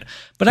of shit.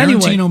 But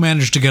Tarantino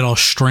managed to get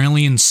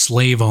Australian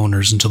slave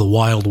owners into the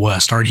Wild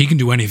West. All right, he can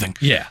do anything.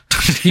 Yeah.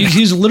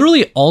 He's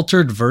literally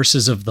altered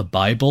verses of the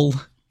Bible.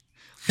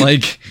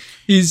 Like,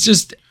 he's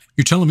just...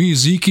 You're telling me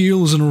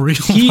Ezekiel is in a real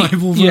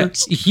Bible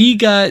verse? Yeah, he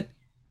got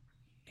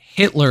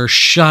Hitler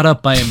shot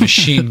up by a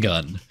machine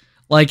gun.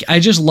 Like, I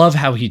just love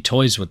how he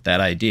toys with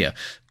that idea.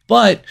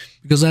 But...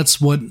 Because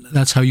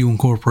that's how you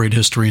incorporate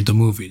history into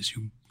movies.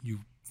 You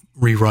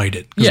rewrite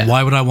it. Because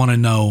why would I want to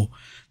know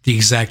the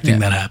exact thing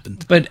that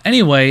happened? But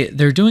anyway,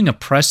 they're doing a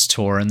press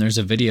tour, and there's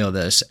a video of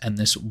this, and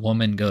this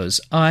woman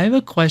goes, I have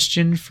a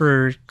question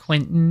for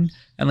Quentin.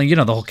 And,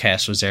 the whole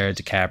cast was there,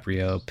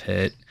 DiCaprio,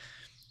 Pitt.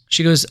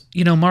 She goes,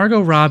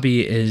 Margot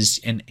Robbie is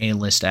an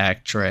A-list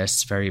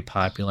actress, very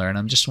popular, and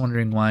I'm just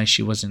wondering why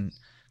she wasn't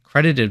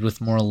credited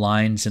with more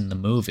lines in the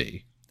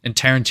movie. And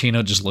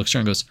Tarantino just looks at her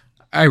and goes,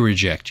 I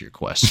reject your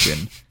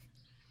question.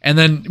 And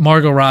then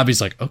Margot Robbie's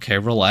like, okay,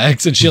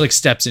 relax. And she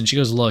steps in. She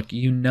goes, look,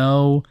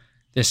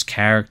 this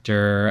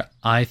character,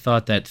 I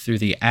thought that through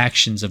the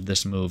actions of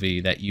this movie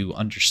that you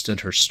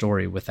understood her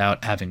story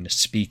without having to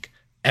speak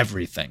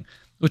everything.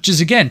 Which is,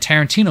 again,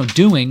 Tarantino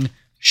doing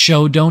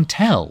show, don't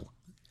tell.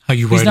 How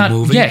you write a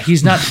movie? Yeah,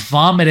 he's not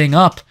vomiting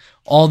up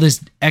all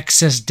this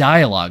excess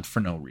dialogue for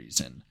no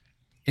reason.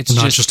 It's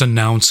not just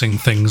announcing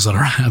things that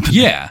are happening.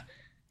 Yeah.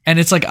 And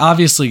it's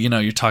obviously,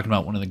 you're talking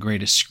about one of the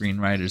greatest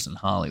screenwriters in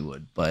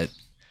Hollywood, but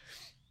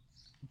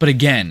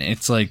again,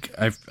 it's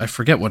I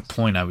forget what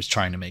point I was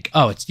trying to make.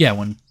 Oh, it's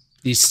when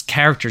these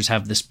characters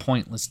have this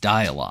pointless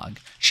dialogue.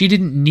 She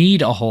didn't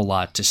need a whole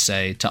lot to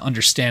say to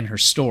understand her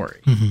story.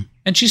 Mm-hmm.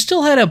 And she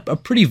still had a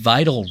pretty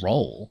vital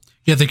role.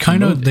 Yeah, they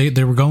kind of,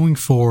 they were going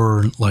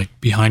for,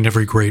 behind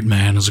every great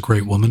man is a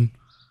great woman.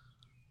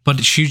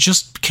 But she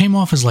just came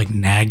off as,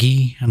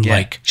 naggy and,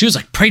 She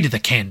was pray to the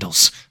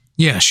candles.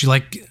 Yeah,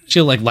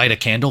 she'll light a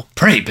candle.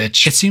 Pray,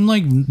 bitch. It seemed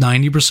like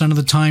 90% of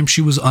the time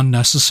she was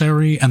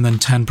unnecessary, and then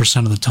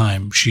 10% of the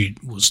time she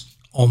was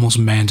almost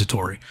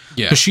mandatory.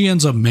 Yeah. Because she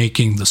ends up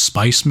making the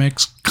spice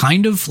mix,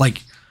 kind of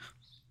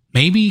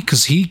maybe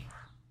because he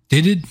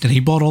did it and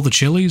he bought all the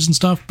chilies and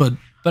stuff, but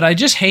I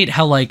just hate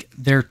how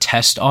their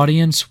test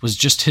audience was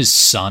just his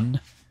son.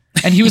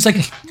 And he was like,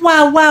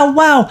 wow, wow,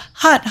 wow,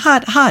 hot,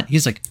 hot, hot.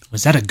 He's like,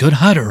 was that a good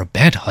hot or a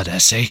bad hot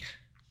essay?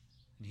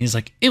 He's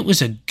like, it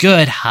was a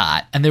good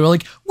hot. And they were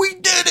like, we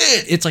did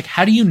it. It's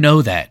how do you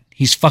know that?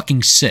 He's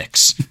fucking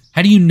 6.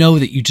 How do you know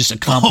that you just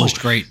accomplished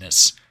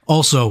greatness?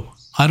 Also,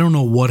 I don't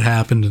know what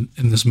happened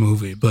in this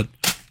movie, but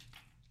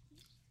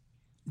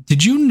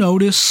did you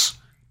notice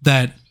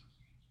that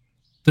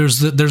there's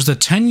the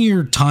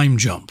 10-year time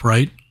jump,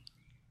 right?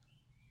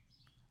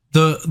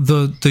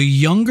 The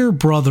younger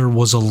brother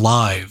was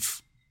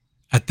alive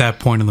at that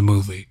point in the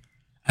movie.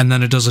 And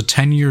then it does a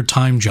 10-year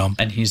time jump.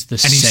 And he's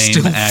he's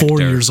still actor.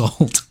 4 years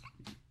old.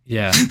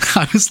 Yeah.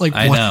 I was like,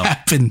 what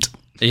happened?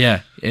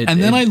 Yeah.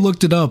 Then I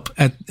looked it up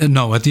at the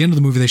end of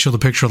the movie, they show the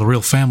picture of the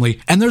real family.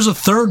 And there's a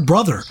third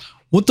brother.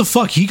 What the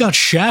fuck? He got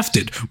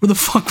shafted. Where the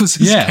fuck was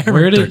his character?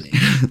 Where did...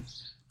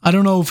 I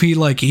don't know if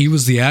he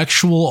was the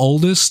actual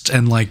oldest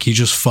and he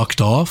just fucked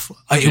off.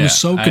 It was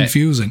so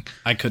confusing.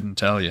 I couldn't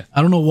tell you.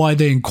 I don't know why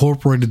they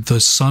incorporated the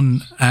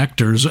son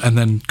actors and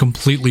then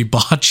completely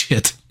botch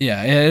it.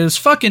 Yeah, it was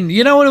fucking,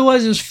 you know what it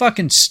was? It was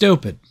fucking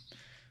stupid.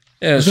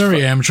 It was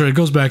very amateur. It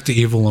goes back to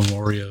Evil and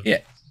Moria. Yeah.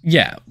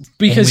 Yeah.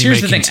 Because only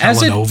here's the thing.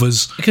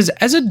 Because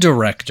as a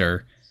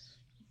director,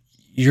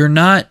 you're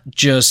not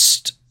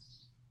just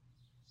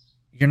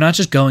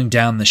going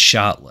down the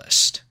shot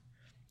list.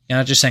 You're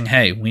not just saying,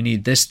 hey, we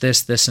need this,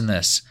 this, this, and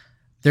this.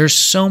 There's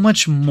so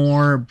much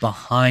more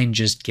behind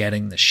just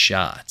getting the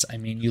shots. I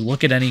mean, you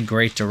look at any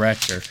great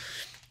director.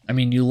 I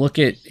mean, you look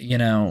at,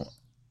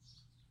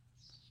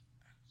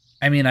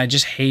 I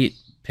just hate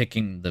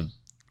picking the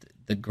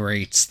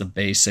greats, the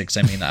basics.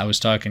 I mean, I was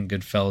talking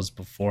Goodfellas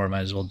before. I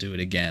might as well do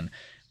it again.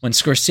 When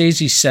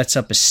Scorsese sets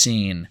up a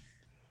scene,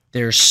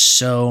 there's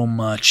so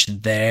much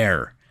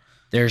there.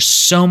 There's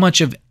so much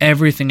of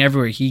everything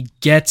everywhere. He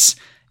gets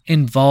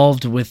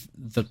involved with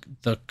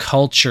the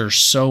culture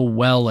so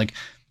well.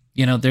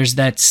 there's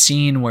that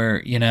scene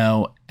where,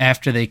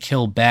 after they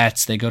kill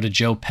bats, they go to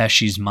Joe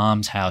Pesci's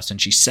mom's house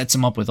and she sets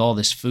him up with all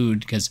this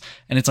food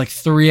and it's like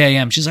 3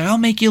 a.m. She's like, I'll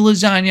make you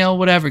lasagna or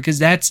whatever, because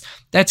that's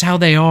how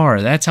they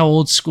are. That's how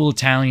old school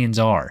Italians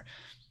are.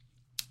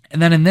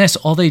 And then in this,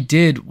 all they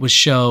did was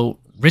show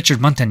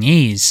Richard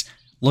Montagnese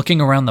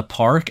looking around the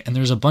park, and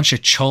there's a bunch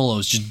of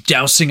cholos just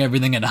dousing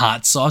everything in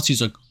hot sauce.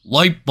 He's like,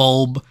 light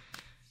bulb.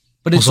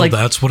 But it's also, like,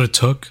 that's what it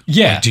took?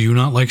 Yeah. Like, do you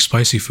not like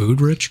spicy food,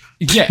 Rich?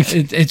 Yeah,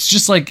 it's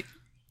just like,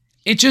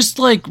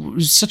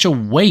 was such a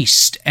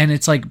waste. And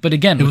it's like, but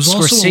again, with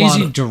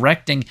Scorsese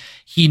directing,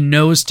 he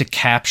knows to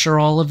capture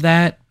all of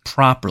that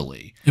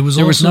properly. There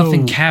was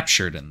nothing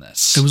captured in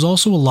this. It was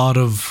also a lot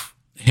of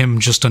him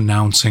just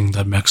announcing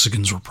that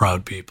Mexicans were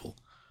proud people.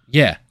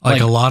 Yeah.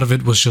 Like a lot of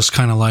it was just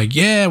kind of like,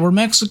 yeah, we're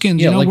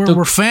Mexicans,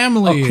 we're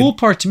family. A cool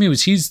part to me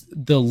was he's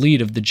the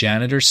lead of the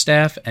janitor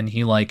staff, and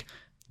he like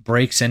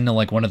breaks into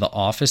like one of the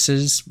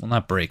offices. Well,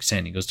 not breaks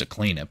in, he goes to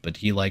clean it, but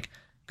he like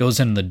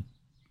goes in the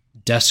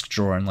desk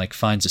drawer and like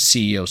finds a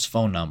CEO's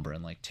phone number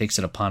and like takes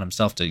it upon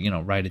himself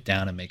to, write it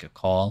down and make a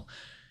call.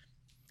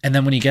 And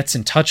then when he gets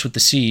in touch with the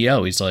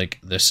CEO, he's like,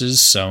 this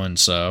is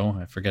so-and-so.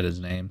 I forget his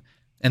name.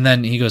 And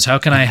then he goes, how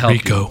can I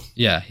help you?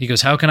 Yeah. He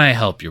goes, how can I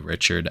help you,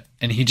 Richard?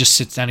 And he just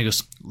sits down and he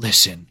goes,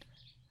 listen,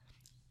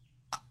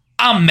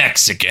 I'm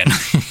Mexican.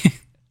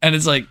 And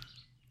it's like,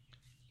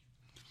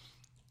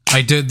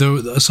 I did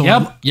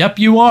Yep,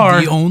 you are.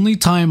 The only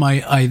time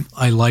I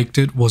liked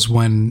it was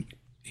when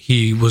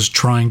he was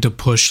trying to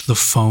push the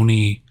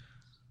phony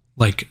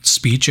like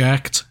speech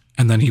act,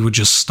 and then he would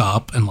just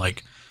stop and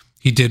like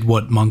he did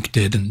what Monk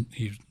did, and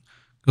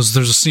because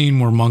there's a scene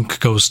where Monk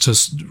goes to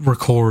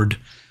record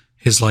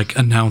his like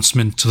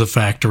announcement to the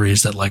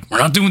factories that like, we're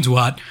not doing too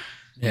hot.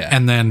 Yeah.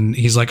 And then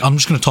he's like, I'm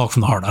just going to talk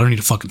from the heart. I don't need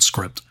a fucking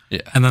script.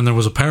 Yeah. And then there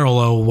was a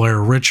parallel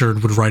where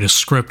Richard would write a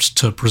script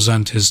to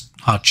present his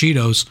hot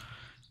Cheetos,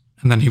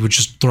 and then he would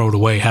just throw it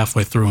away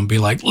halfway through and be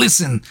like,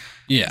 listen,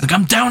 like,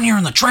 I'm down here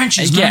in the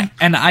trenches, man. Yeah.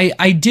 And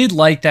I did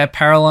like that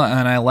parallel,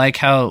 and I like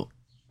how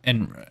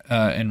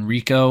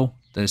Enrico,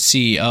 the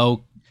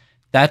CEO,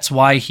 that's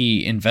why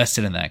he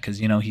invested in that, because,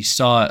 he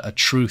saw a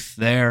truth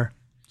there.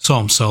 Saw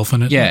himself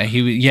in it. Yeah,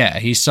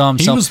 he saw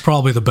himself. He was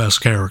probably the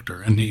best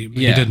character, and he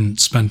didn't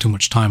spend too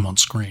much time on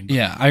screen.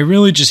 Yeah, I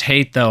really just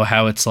hate, though,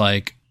 how it's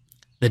like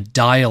the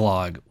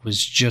dialogue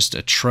was just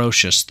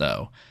atrocious,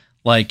 though.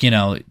 Like,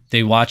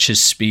 they watch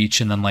his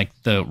speech, and then, like,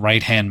 the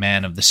right-hand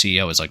man of the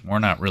CEO is like, we're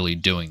not really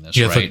doing this,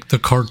 right? The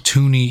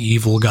cartoony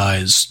evil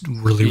guys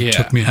really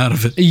took me out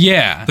of it.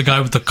 Yeah. The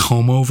guy with the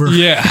comb over.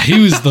 Yeah,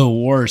 he was the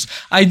worst.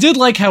 I did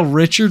like how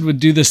Richard would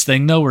do this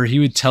thing, though, where he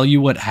would tell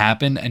you what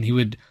happened, and he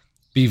would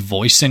be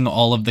voicing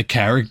all of the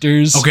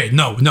characters. Okay,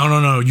 no.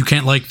 You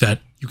can't like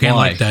that. You can't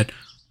like that.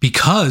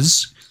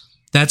 Because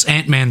that's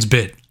Ant-Man's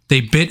bit.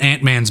 They bit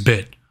Ant-Man's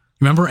bit.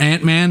 Remember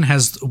Ant-Man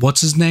has,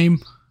 what's his name?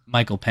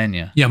 Michael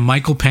Pena. Yeah,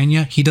 Michael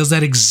Pena. He does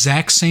that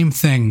exact same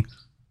thing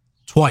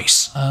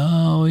twice.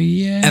 Oh,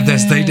 yeah. And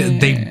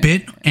they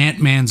bit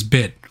Ant-Man's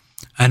bit.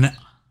 And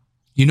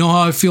you know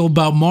how I feel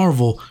about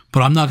Marvel,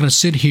 but I'm not going to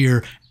sit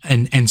here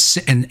and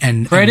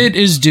credit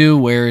is due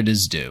where it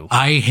is due.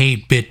 I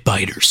hate bit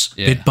biters.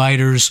 Yeah. Bit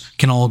biters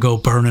can all go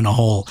burn in a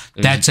hole.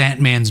 That's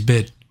Ant-Man's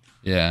bit.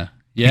 Yeah.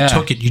 You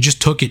took it. You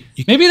just took it.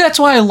 Maybe that's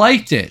why I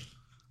liked it.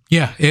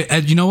 Yeah.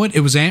 You know what?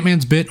 It was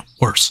Ant-Man's bit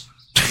worse.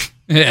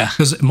 Yeah.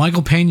 Because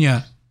Michael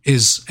Pena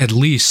is at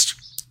least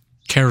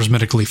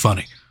charismatically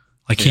funny.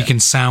 Like, he can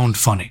sound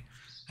funny.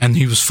 And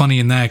he was funny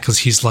in that because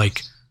he's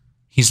like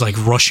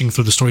rushing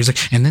through the story. He's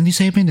like, and then this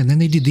happened, and then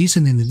they did this,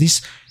 and then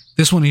this.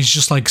 This one, he's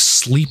just like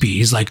sleepy.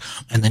 He's like,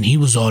 and then he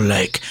was all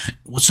like,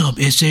 "What's up,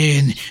 Issei?"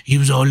 And he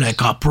was all like,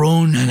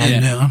 "Capron." And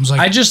then I was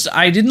like,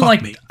 I didn't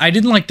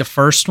like the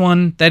first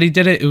one that he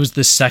did it. It was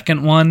the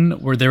second one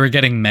where they were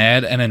getting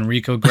mad, and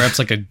Enrico grabs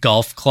like a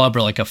golf club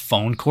or like a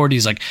phone cord.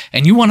 He's like,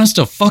 "And you want us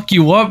to fuck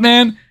you up,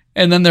 man?"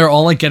 And then they're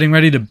all like getting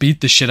ready to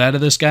beat the shit out of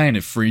this guy, and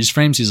it freeze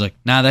frames. He's like,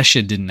 "Nah, that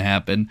shit didn't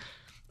happen."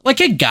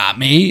 Like, it got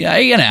me,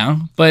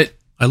 but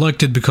I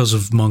liked it because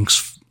of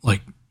Monk's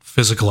like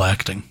physical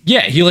acting.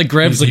 Yeah, he like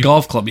grabs the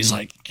golf club. He's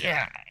like,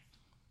 yeah.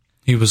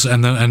 He was,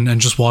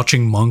 and just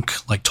watching Monk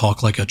like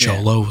talk like a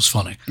cholo was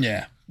funny.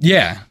 Yeah,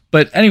 yeah.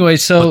 But anyway,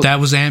 but that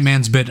was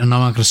Ant-Man's bit, and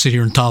I'm not going to sit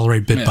here and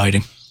tolerate bit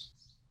biting.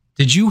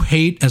 Did you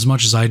hate, as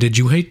much as I did,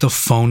 you hate the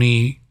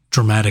phony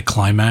dramatic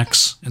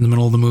climax in the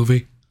middle of the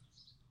movie?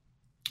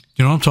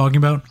 You know what I'm talking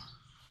about?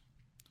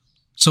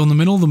 So in the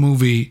middle of the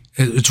movie,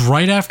 it's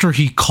right after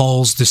he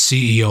calls the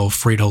CEO of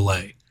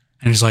Frito-Lay,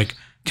 and he's like,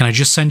 "Can I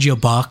just send you a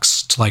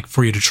box to like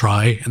for you to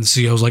try?" And the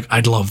CEO's like,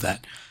 "I'd love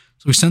that."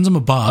 So he sends him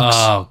a box.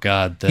 Oh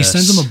God! He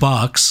sends him a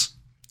box,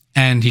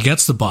 and he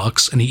gets the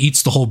box, and he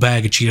eats the whole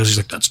bag of Cheetos. He's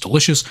like, "That's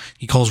delicious."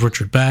 He calls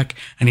Richard back,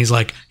 and he's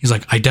like,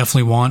 "I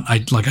definitely want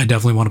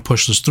to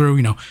push this through."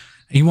 And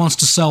he wants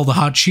to sell the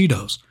hot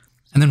Cheetos.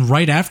 And then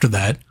right after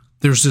that,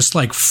 there's this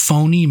like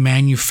phony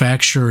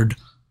manufactured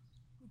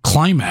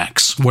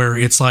climax where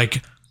it's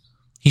like,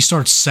 he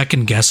starts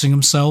second guessing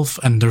himself,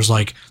 and there's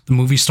like, the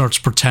movie starts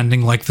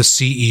pretending like the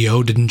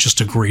CEO didn't just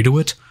agree to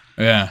it.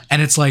 Yeah.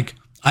 And it's like,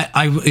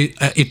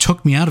 it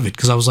took me out of it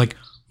because I was like,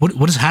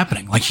 what is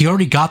happening? Like, he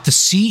already got the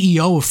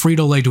CEO of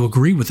Frito-Lay to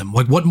agree with him.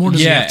 Like, what more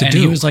does he have to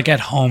do? He was like at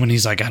home and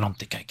he's like, I don't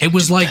think I can. It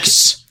was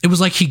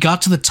like he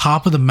got to the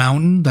top of the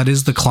mountain that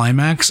is the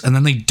climax, and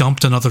then they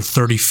dumped another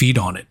 30 feet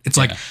on it. It's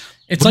like,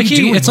 it's like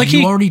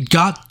he already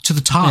got to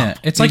the top. Yeah,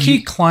 it's like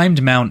he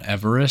climbed Mount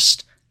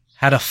Everest,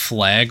 had a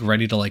flag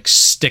ready to like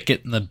stick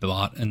it in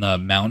the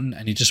mountain,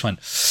 and he just went,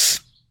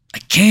 I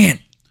can't.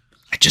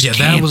 I just can't.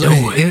 That was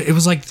it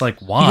was like, it's like,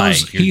 why?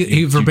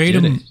 He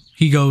verbatim.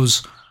 He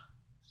goes,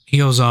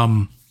 he's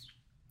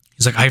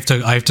like, I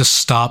have to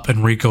stop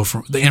Enrico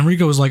from.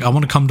 Enrico was like, I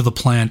want to come to the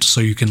plant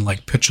so you can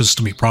like pitch this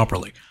to me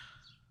properly,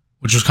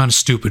 which was kind of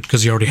stupid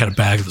because he already had a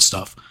bag of the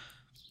stuff.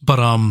 But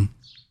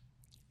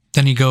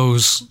then he's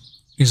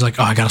like,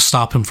 oh, I got to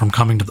stop him from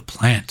coming to the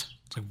plant.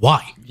 It's like,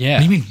 why? Yeah. What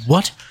do you mean,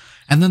 what?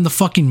 And then the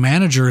fucking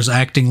manager is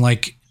acting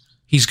like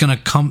he's gonna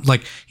come.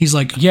 Like, he's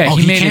like, yeah,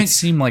 he made it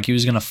seem like he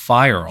was gonna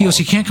fire. He goes,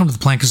 he can't come to the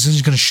plant because then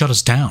he's gonna shut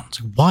us down.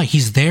 It's like, why?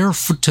 He's there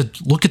to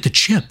look at the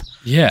chip.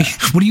 Yeah.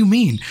 What do you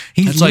mean?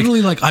 He's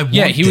literally like, I want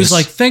this. He was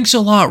like, thanks a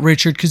lot,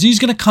 Richard, because he's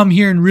gonna come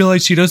here and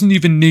realize he doesn't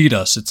even need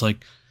us. It's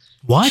like,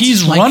 what?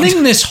 He's like,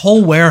 running this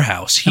whole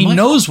warehouse. He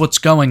knows what's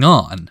going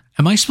on.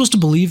 Am I supposed to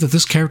believe that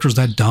this character is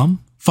that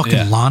dumb?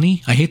 Fucking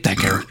Lonnie. I hate that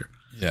character.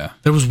 Yeah.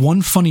 There was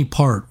one funny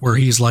part where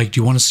he's like,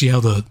 do you want to see how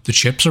the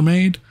chips are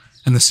made?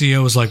 And the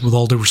CEO is like, with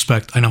all due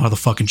respect, I know how the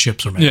fucking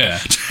chips are made. Yeah.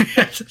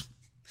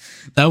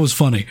 That was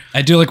funny.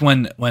 I do like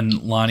when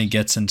Lonnie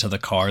gets into the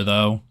car,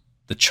 though,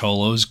 the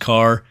Cholo's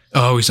car.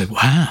 Oh, he's like,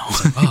 wow.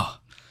 He's like,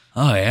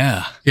 oh,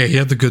 yeah. Yeah, he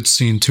had the good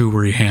scene, too,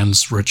 where he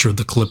hands Richard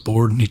the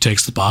clipboard and he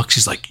takes the box.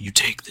 He's like, you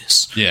take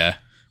this. Yeah.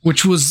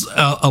 Which was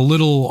a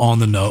little on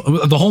the nose.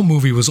 The whole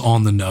movie was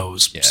on the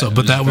nose. Yeah,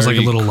 but that was like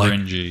a little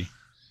cringy.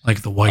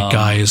 Like the white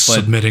guy is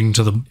submitting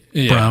to the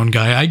brown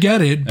guy. I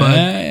get it, but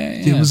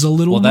it was a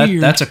little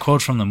weird. That's a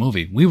quote from the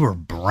movie. We were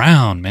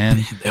brown,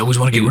 man. They always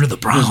want to get rid of the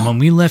brown. When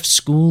we left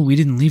school, we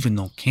didn't leave with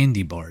no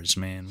candy bars,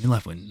 man. We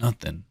left with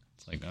nothing.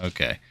 It's like,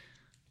 okay.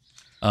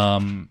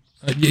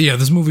 Yeah,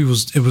 this movie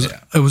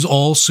was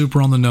all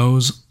super on the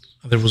nose.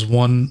 There was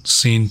one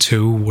scene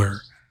too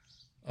where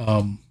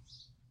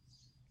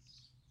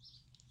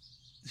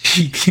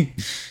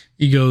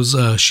he goes,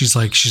 she's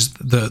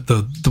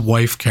the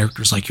wife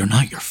character's like, you're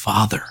not your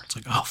father. It's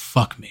like, oh,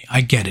 fuck me.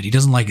 I get it. He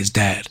doesn't like his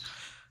dad.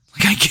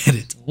 Like, I get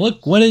it.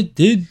 Look what it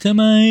did to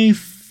my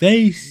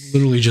face.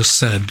 Literally just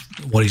said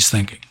what he's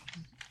thinking.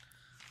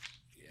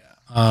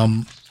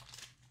 Yeah.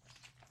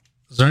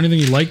 Is there anything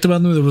you liked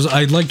about the movie?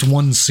 I liked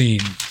one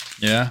scene.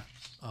 Yeah.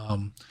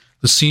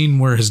 The scene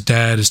where his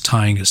dad is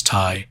tying his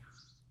tie,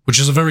 which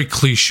is a very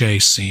cliche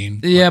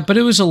scene. Yeah, but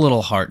it was a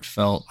little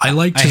heartfelt.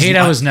 I hate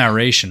how his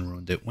narration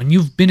ruined it. When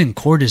you've been in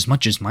court as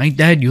much as my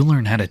dad, you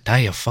learn how to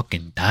tie a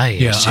fucking tie.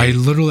 Yeah,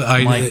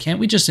 I'm like, can't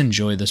we just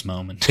enjoy this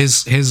moment?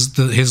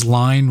 His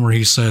line where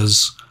he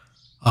says,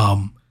 he's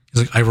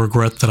like, I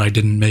regret that I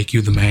didn't make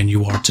you the man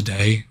you are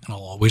today, and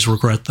I'll always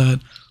regret that.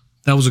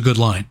 That was a good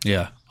line.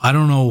 Yeah. I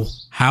don't know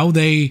how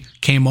they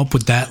came up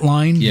with that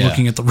line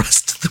looking at the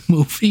rest of the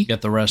movie.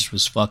 Yet the rest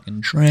was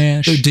fucking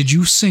trash. So did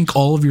you sink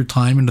all of your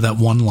time into that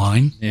one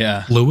line?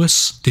 Yeah.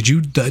 Lewis, did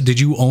you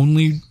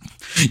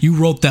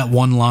wrote that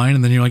one line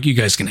and then you're like, you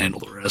guys can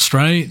handle the rest,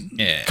 right?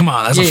 Yeah. Come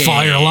on, that's a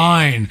fire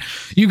line.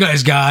 You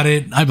guys got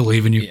it. I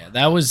believe in you. Yeah,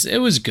 it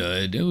was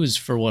good. It was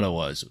for what it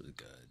was. It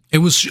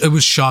was good. It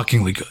was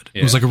shockingly good. Yeah.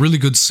 It was like a really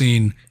good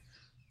scene.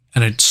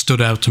 And it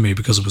stood out to me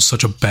because it was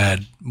such a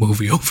bad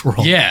movie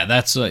overall. Yeah,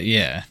 that's I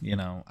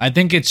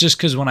think it's just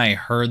because when I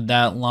heard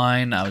that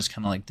line, I was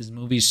kind of like, this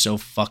movie's so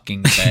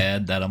fucking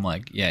bad that I'm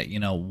like, yeah,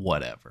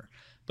 whatever.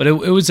 But it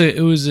was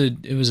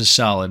a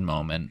solid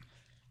moment.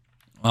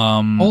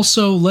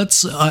 Also,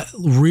 let's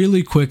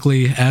really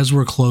quickly as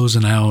we're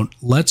closing out,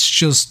 let's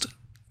just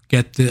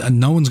get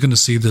no one's going to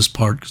see this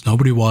part because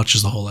nobody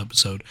watches the whole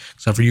episode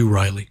except for you,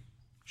 Riley.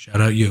 Shout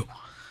out you.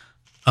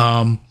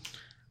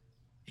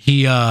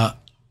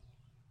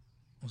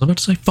 I was about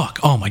to say, fuck.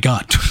 Oh my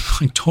God.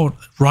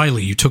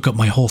 Riley, you took up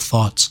my whole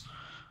thoughts.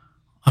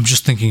 I'm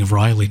just thinking of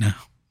Riley now.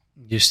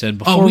 You said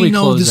before we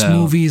know close this out,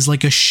 movie is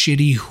like a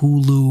shitty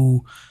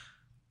Hulu,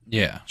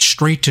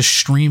 straight to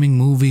streaming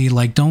movie.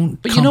 Like, don't.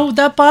 But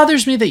that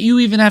bothers me that you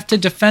even have to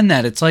defend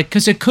that. It's like,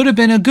 because it could have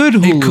been a good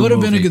Hulu. It could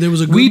have been a good. There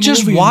was a good. We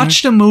just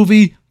watched a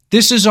movie.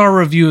 This is our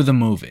review of the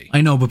movie.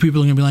 I know, but people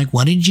are going to be like,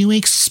 what did you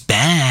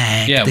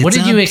expect? Yeah, what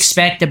did you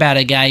expect about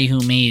a guy who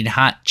made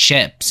hot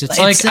chips? It's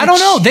like, I don't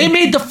know. They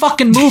made the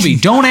fucking movie.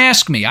 Don't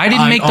ask me. I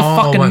didn't make the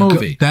fucking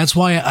movie. That's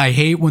why I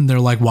hate when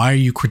they're like, why are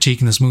you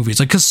critiquing this movie? It's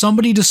like, because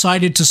somebody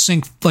decided to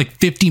sink like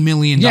 $50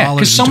 million. Yeah,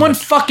 because someone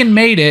fucking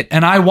made it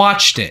and I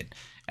watched it.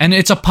 And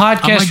it's a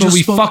podcast where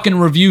we fucking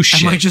review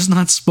shit. Am I just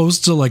not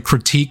supposed to like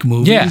critique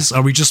movies? Yeah.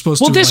 Are we just supposed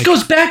to? Well, this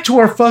goes back to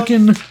our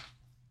fucking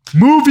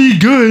movie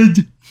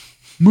good.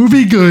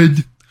 Movie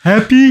good.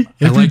 Happy?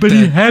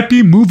 Everybody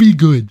happy? Movie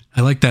good.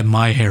 I like that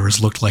my hair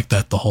has looked like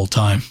that the whole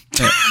time.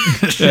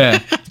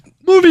 Yeah.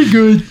 Movie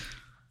good.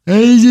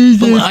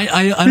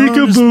 I don't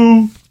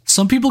understand.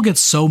 some people get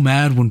so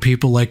mad when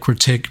people like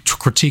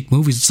critique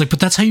movies. It's like, but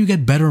that's how you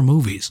get better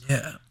movies.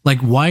 Yeah. Like,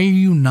 why are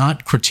you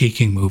not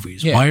critiquing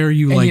movies? Yeah. Why are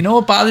you and like? You know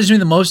what bothers me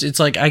the most? It's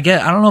like I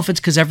don't know if it's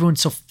because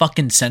everyone's so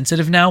fucking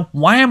sensitive now.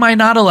 Why am I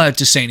not allowed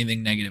to say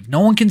anything negative? No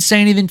one can say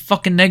anything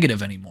fucking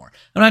negative anymore.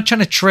 I'm not trying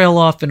to trail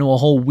off into a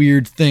whole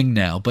weird thing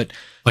now, but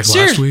like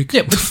last week.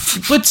 Yeah,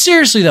 but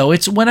seriously though,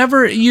 it's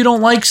whenever you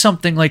don't like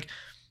something, like,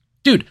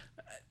 dude,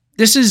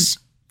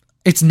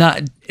 it's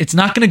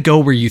not going to go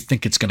where you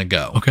think it's going to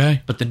go.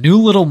 Okay. But the new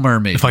Little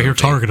Mermaid. If I hear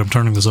Target, I'm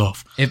turning this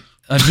off.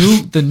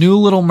 The new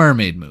Little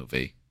Mermaid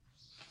movie.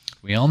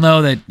 We all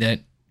know that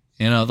the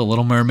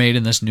Little Mermaid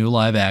in this new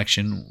live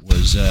action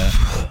was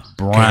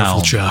brown.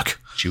 Careful, Chuck.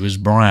 She was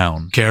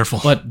brown. Careful.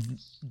 But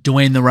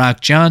Dwayne "The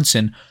Rock"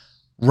 Johnson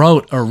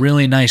wrote a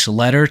really nice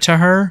letter to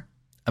her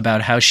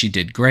about how she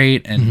did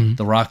great, and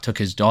The Rock took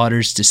his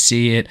daughters to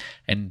see it,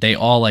 and they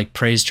all like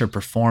praised her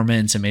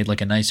performance and made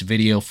like a nice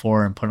video for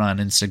her and put it on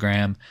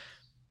Instagram.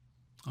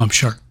 I'm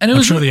sure. And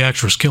I'm sure the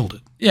actress killed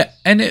it. Yeah,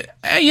 and it,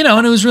 and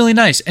it was really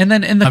nice. And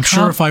then I'm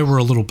sure if I were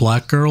a little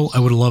black girl,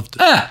 I would have loved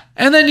it.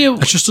 And then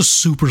That's just a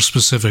super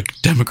specific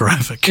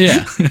demographic.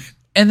 Yeah.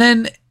 And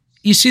then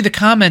you see the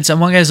comments,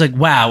 and one guy's like,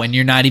 wow, and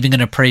you're not even going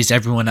to praise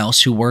everyone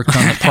else who worked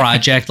on the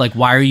project. Like,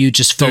 why are you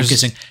just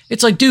focusing?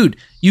 It's like, dude,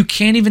 you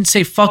can't even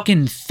say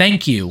fucking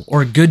thank you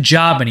or good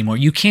job anymore.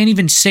 You can't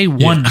even say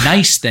one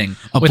nice thing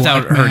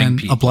without hurting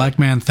people. A black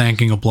man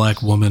thanking a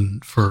black woman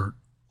for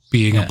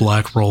being a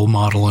black role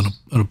model in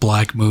a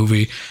black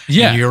movie.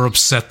 Yeah. And you're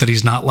upset that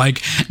he's not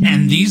like,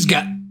 and these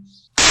guys.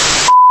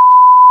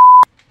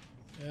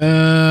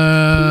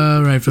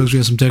 Right, folks, we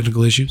have some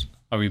technical issues.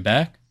 Are we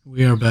back?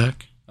 We are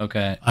back.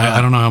 Okay.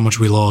 I don't know how much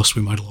we lost.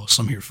 We might have lost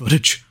some of your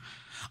footage.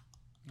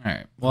 All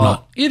right.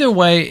 Well, either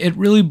way, it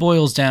really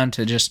boils down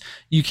to just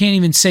you can't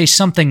even say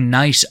something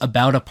nice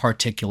about a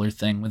particular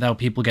thing without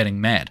people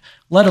getting mad,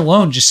 let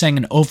alone just saying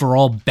an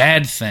overall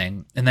bad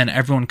thing, and then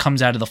everyone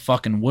comes out of the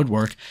fucking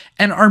woodwork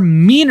and are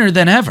meaner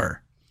than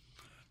ever.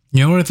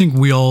 You know what I think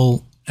we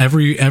all,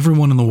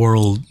 everyone in the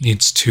world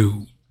needs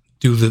to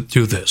do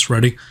this.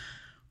 Ready?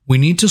 We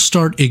need to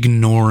start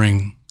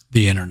ignoring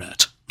the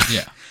internet.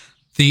 Yeah.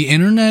 The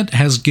internet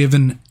has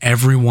given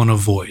everyone a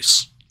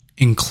voice,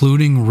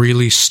 including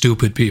really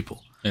stupid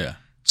people. Yeah.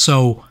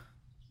 So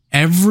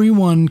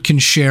everyone can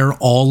share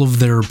all of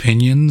their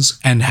opinions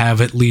and have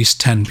at least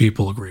 10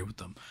 people agree with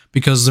them,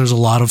 because there's a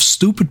lot of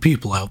stupid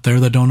people out there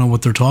that don't know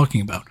what they're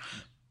talking about.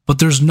 But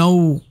there's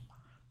no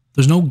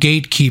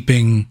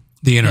gatekeeping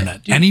the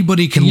internet. Yeah, dude,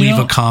 anybody can leave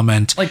a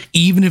comment, like,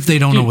 even if they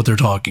don't know what they're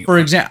talking about. For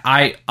example,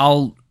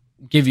 I'll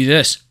give you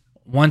this.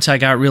 Once I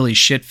got really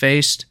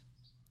shit-faced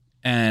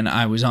and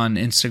I was on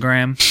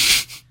Instagram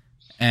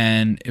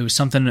and it was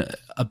something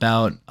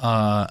about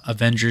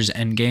Avengers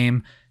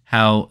Endgame,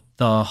 how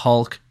the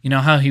Hulk, you know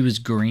how he was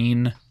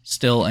green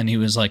still, and he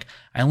was like,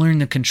 I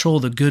learned to control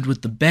the good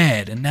with the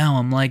bad, and now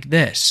I'm like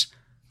this.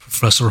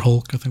 Professor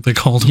Hulk, I think they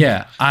called him.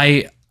 Yeah,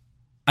 I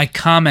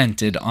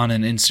commented on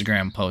an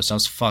Instagram post. I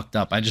was fucked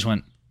up. I just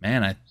went,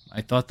 man,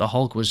 I thought the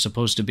Hulk was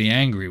supposed to be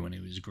angry when he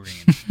was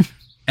green.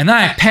 And then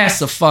I passed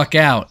the fuck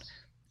out.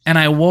 And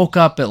I woke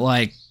up at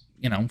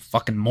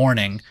fucking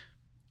morning.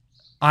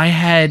 I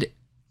had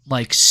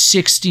like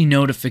 60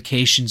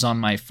 notifications on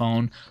my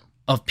phone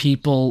of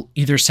people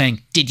either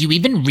saying, did you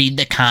even read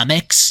the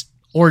comics?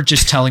 Or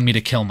just telling me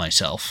to kill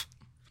myself.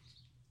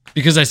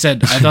 Because I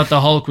said, I thought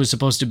the Hulk was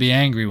supposed to be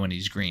angry when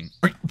he's green.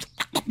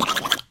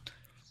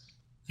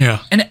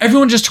 Yeah. And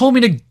everyone just told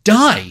me to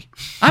die.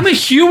 I'm a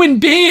human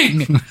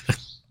being.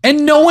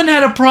 And no one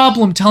had a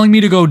problem telling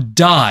me to go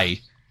die.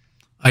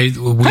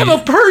 I'm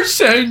a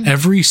person.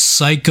 Every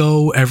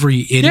psycho,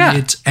 every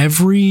idiot,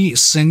 every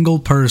single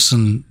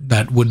person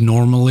that would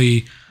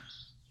normally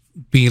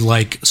be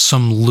like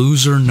some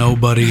loser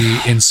nobody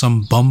in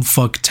some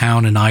bumfuck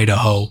town in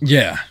Idaho.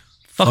 Yeah.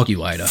 Fuck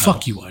you, Idaho.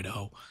 Fuck you,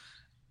 Idaho.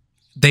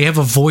 They have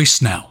a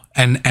voice now,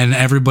 and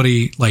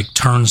everybody like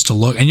turns to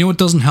look. And you know what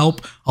doesn't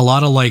help? A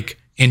lot of like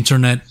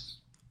internet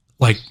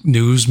like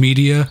news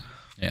media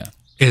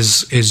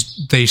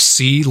is they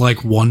see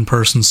like one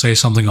person say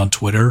something on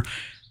Twitter,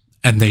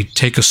 and they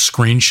take a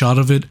screenshot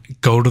of it,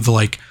 go to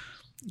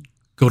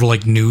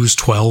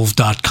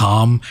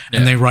news12.com,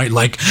 and they write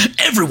like,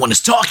 everyone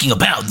is talking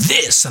about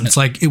this. And it's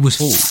like, it was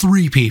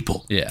 3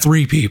 people. Yeah.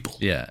 3 people.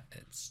 Yeah.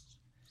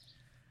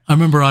 I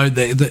remember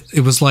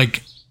it was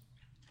like,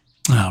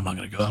 I'm not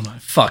going to go.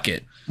 Fuck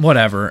it.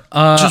 Whatever.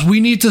 We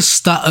need to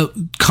stop.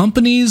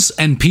 Companies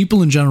and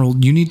people in general,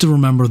 you need to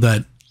remember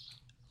that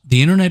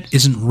the internet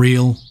isn't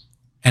real,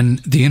 and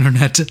the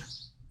internet,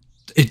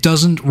 it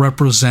doesn't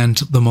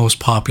represent the most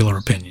popular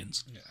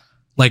opinions. Yeah.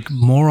 Like,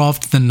 more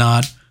often than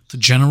not, the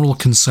general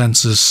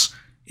consensus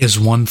is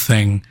one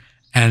thing,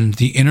 and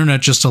the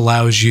internet just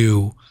allows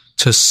you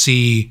to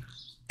see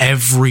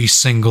every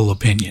single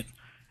opinion.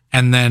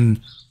 And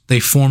then they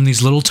form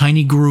these little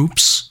tiny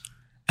groups,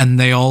 and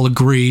they all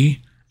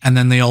agree, and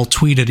then they all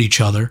tweet at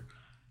each other.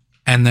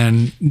 And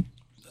then,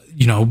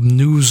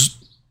 news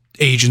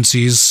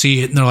agencies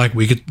see it and they're like,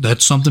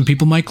 that's something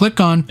people might click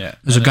on. Yeah,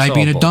 There's a and guy it's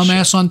being a all bullshit.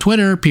 dumbass on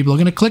Twitter. People are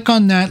going to click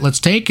on that. Let's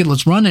take it.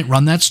 Let's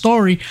run that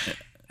story.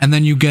 And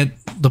then you get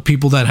the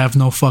people that have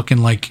no fucking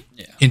like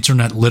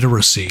internet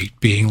literacy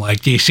being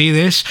like, do you see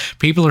this?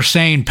 People are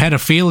saying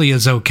pedophilia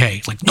is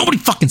okay. Like, nobody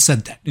fucking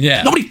said that.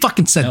 Yeah. Nobody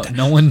fucking said that.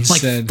 No one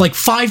like, said. Like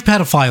 5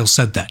 pedophiles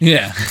said that.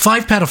 Yeah.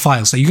 5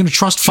 pedophiles. That you're going to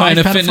trust 5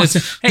 Trying to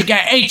pedophiles? Hey,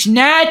 guy, it's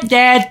not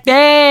that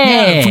bad.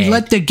 Yeah, if we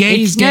let the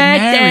gays It's get not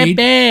that married,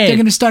 bad. they're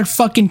going to start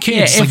fucking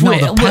kids. Yeah, like, if no, we-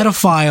 the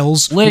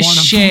pedophiles want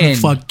to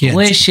fuck kids.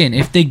 Listen,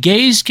 if the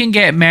gays can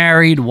get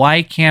married,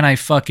 why can't I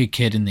fuck a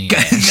kid in the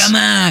ass? Come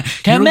on.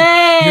 Come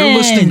on. You're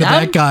listening to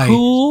that I'm guy.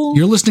 cool.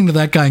 You're listening to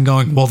that guy and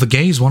going, well, the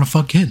gays want to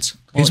fuck kids.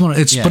 But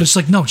it's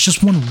like, no, it's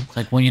just one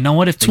Like, well, you know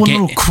what? If It's one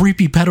little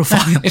creepy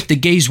pedophile. if the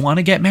gays want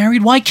to get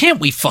married, why can't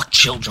we fuck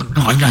children?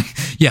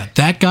 Yeah,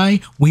 that guy,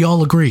 we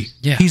all agree.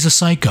 Yeah. He's a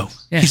psycho.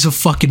 Yeah. He's a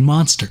fucking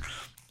monster.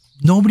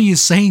 Nobody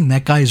is saying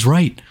that guy's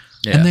right.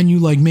 Yeah. And then you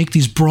like make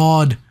these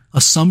broad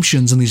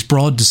assumptions and these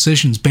broad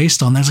decisions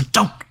based on that. It's like,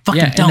 don't.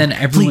 Yeah, don't. and then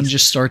everyone please.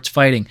 just starts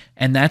fighting.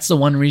 And that's the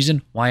one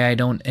reason why I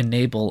don't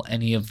enable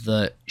any of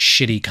the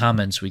shitty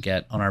comments we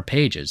get on our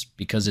pages,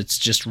 because it's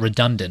just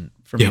redundant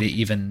for me Yeah. to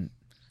even...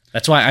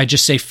 That's why I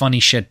just say funny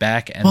shit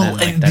back, and then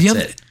like, and that's the other,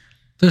 it.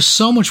 There's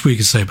so much we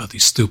can say about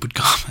these stupid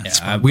comments.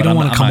 Yeah, but we but don't I'm-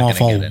 want to I'm come not off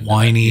gonna all get into that.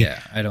 whiny. Yeah,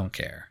 I don't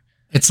care.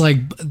 It's like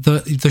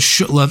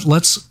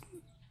let's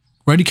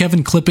ready,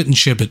 Kevin, clip it and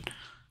ship it.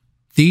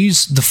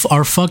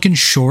 Our fucking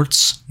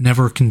shorts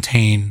never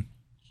contain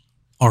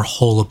our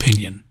whole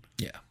opinion.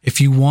 Yeah.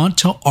 If you want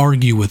to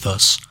argue with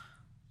us,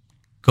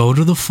 go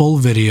to the full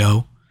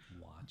video.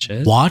 Watch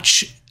it.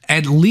 Watch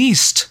at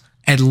least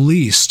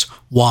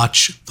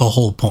watch the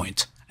whole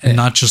point, and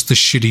not just the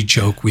shitty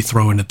joke we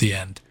throw in at the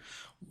end.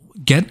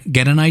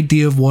 Get an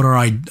idea of what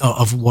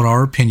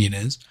our opinion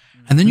is,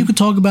 and then you can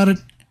talk about it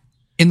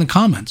in the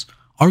comments.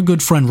 Our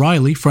good friend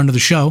Riley, friend of the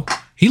show,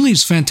 he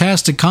leaves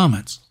fantastic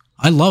comments.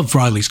 I love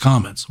Riley's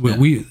comments.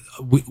 We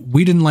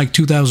didn't like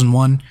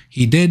 2001.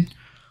 He did.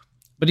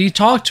 But he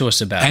talked to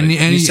us about And it.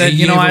 he- He said,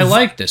 he you know, gave I a-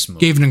 like this movie.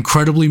 Gave an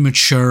incredibly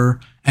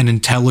mature and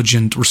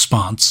intelligent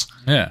response.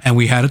 Yeah. And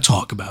we had to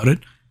talk about it.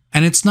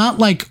 And it's not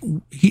like,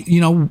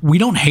 we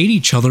don't hate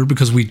each other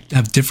because we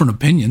have different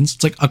opinions.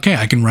 It's like, okay,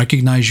 I can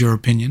recognize your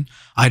opinion.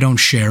 I don't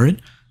share it.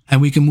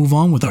 And we can move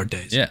on with our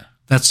days. Yeah.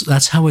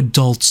 That's how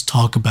adults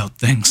talk about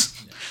things.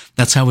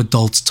 That's how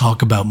adults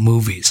talk about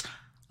movies.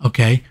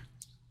 Okay?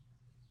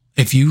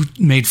 If you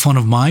made fun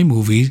of my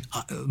movie,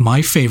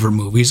 my favorite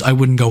movies, I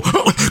wouldn't go,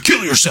 oh,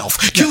 kill yourself.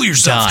 Kill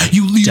yourself. Die.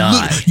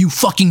 You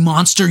fucking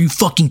monster. You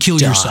fucking kill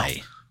yourself.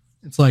 Die.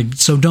 It's like,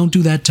 so don't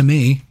do that to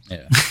me.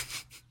 Yeah.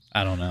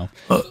 I don't know.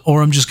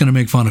 Or I'm just going to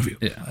make fun of you.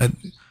 Yeah.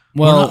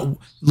 Well,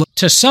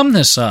 to sum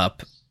this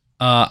up,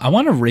 I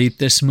want to rate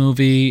this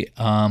movie.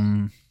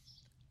 I'm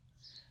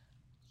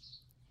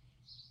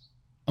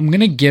going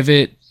to give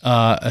it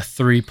a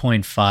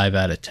 3.5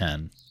 out of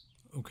 10.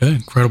 Okay,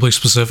 incredibly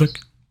specific.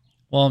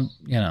 Well,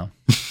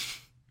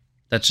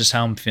 that's just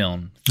how I'm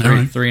feeling. All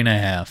right.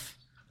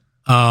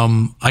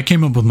 3.5. I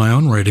came up with my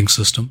own rating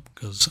system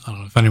because I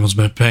don't know if anyone's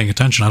been paying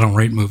attention. I don't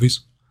rate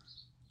movies.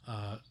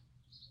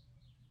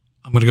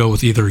 I'm going to go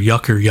with either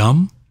yuck or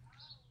yum.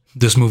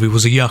 This movie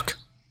was a yuck.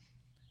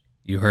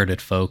 You heard it,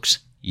 folks.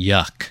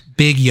 Yuck.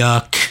 Big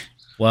yuck.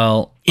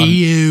 Well,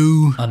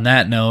 Ew. on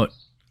that note,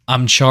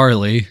 I'm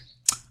Charlie.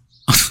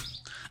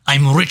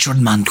 I'm Richard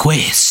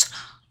Manquez.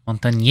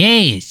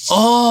 Montañez.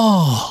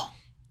 Oh.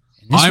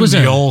 This I'm was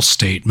the a-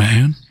 Allstate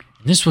man.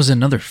 This was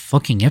another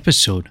fucking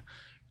episode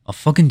of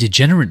fucking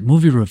Degenerate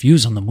movie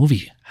reviews on the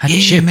movie Hot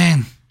Chip.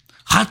 man.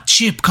 Hot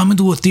Chip coming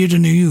to a theater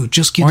near you.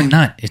 Just Or kidding.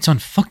 not. It's on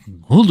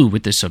fucking Hulu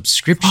with the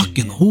subscription.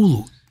 Fucking man.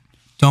 Hulu.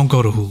 Don't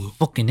go to Hulu.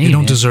 Fucking They A,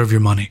 don't man. deserve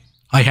your money.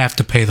 I have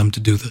to pay them to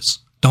do this.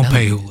 Don't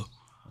pay Hulu.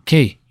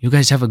 Okay, you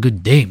guys have a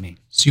good day, man.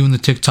 See you in the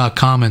TikTok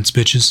comments,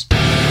 bitches.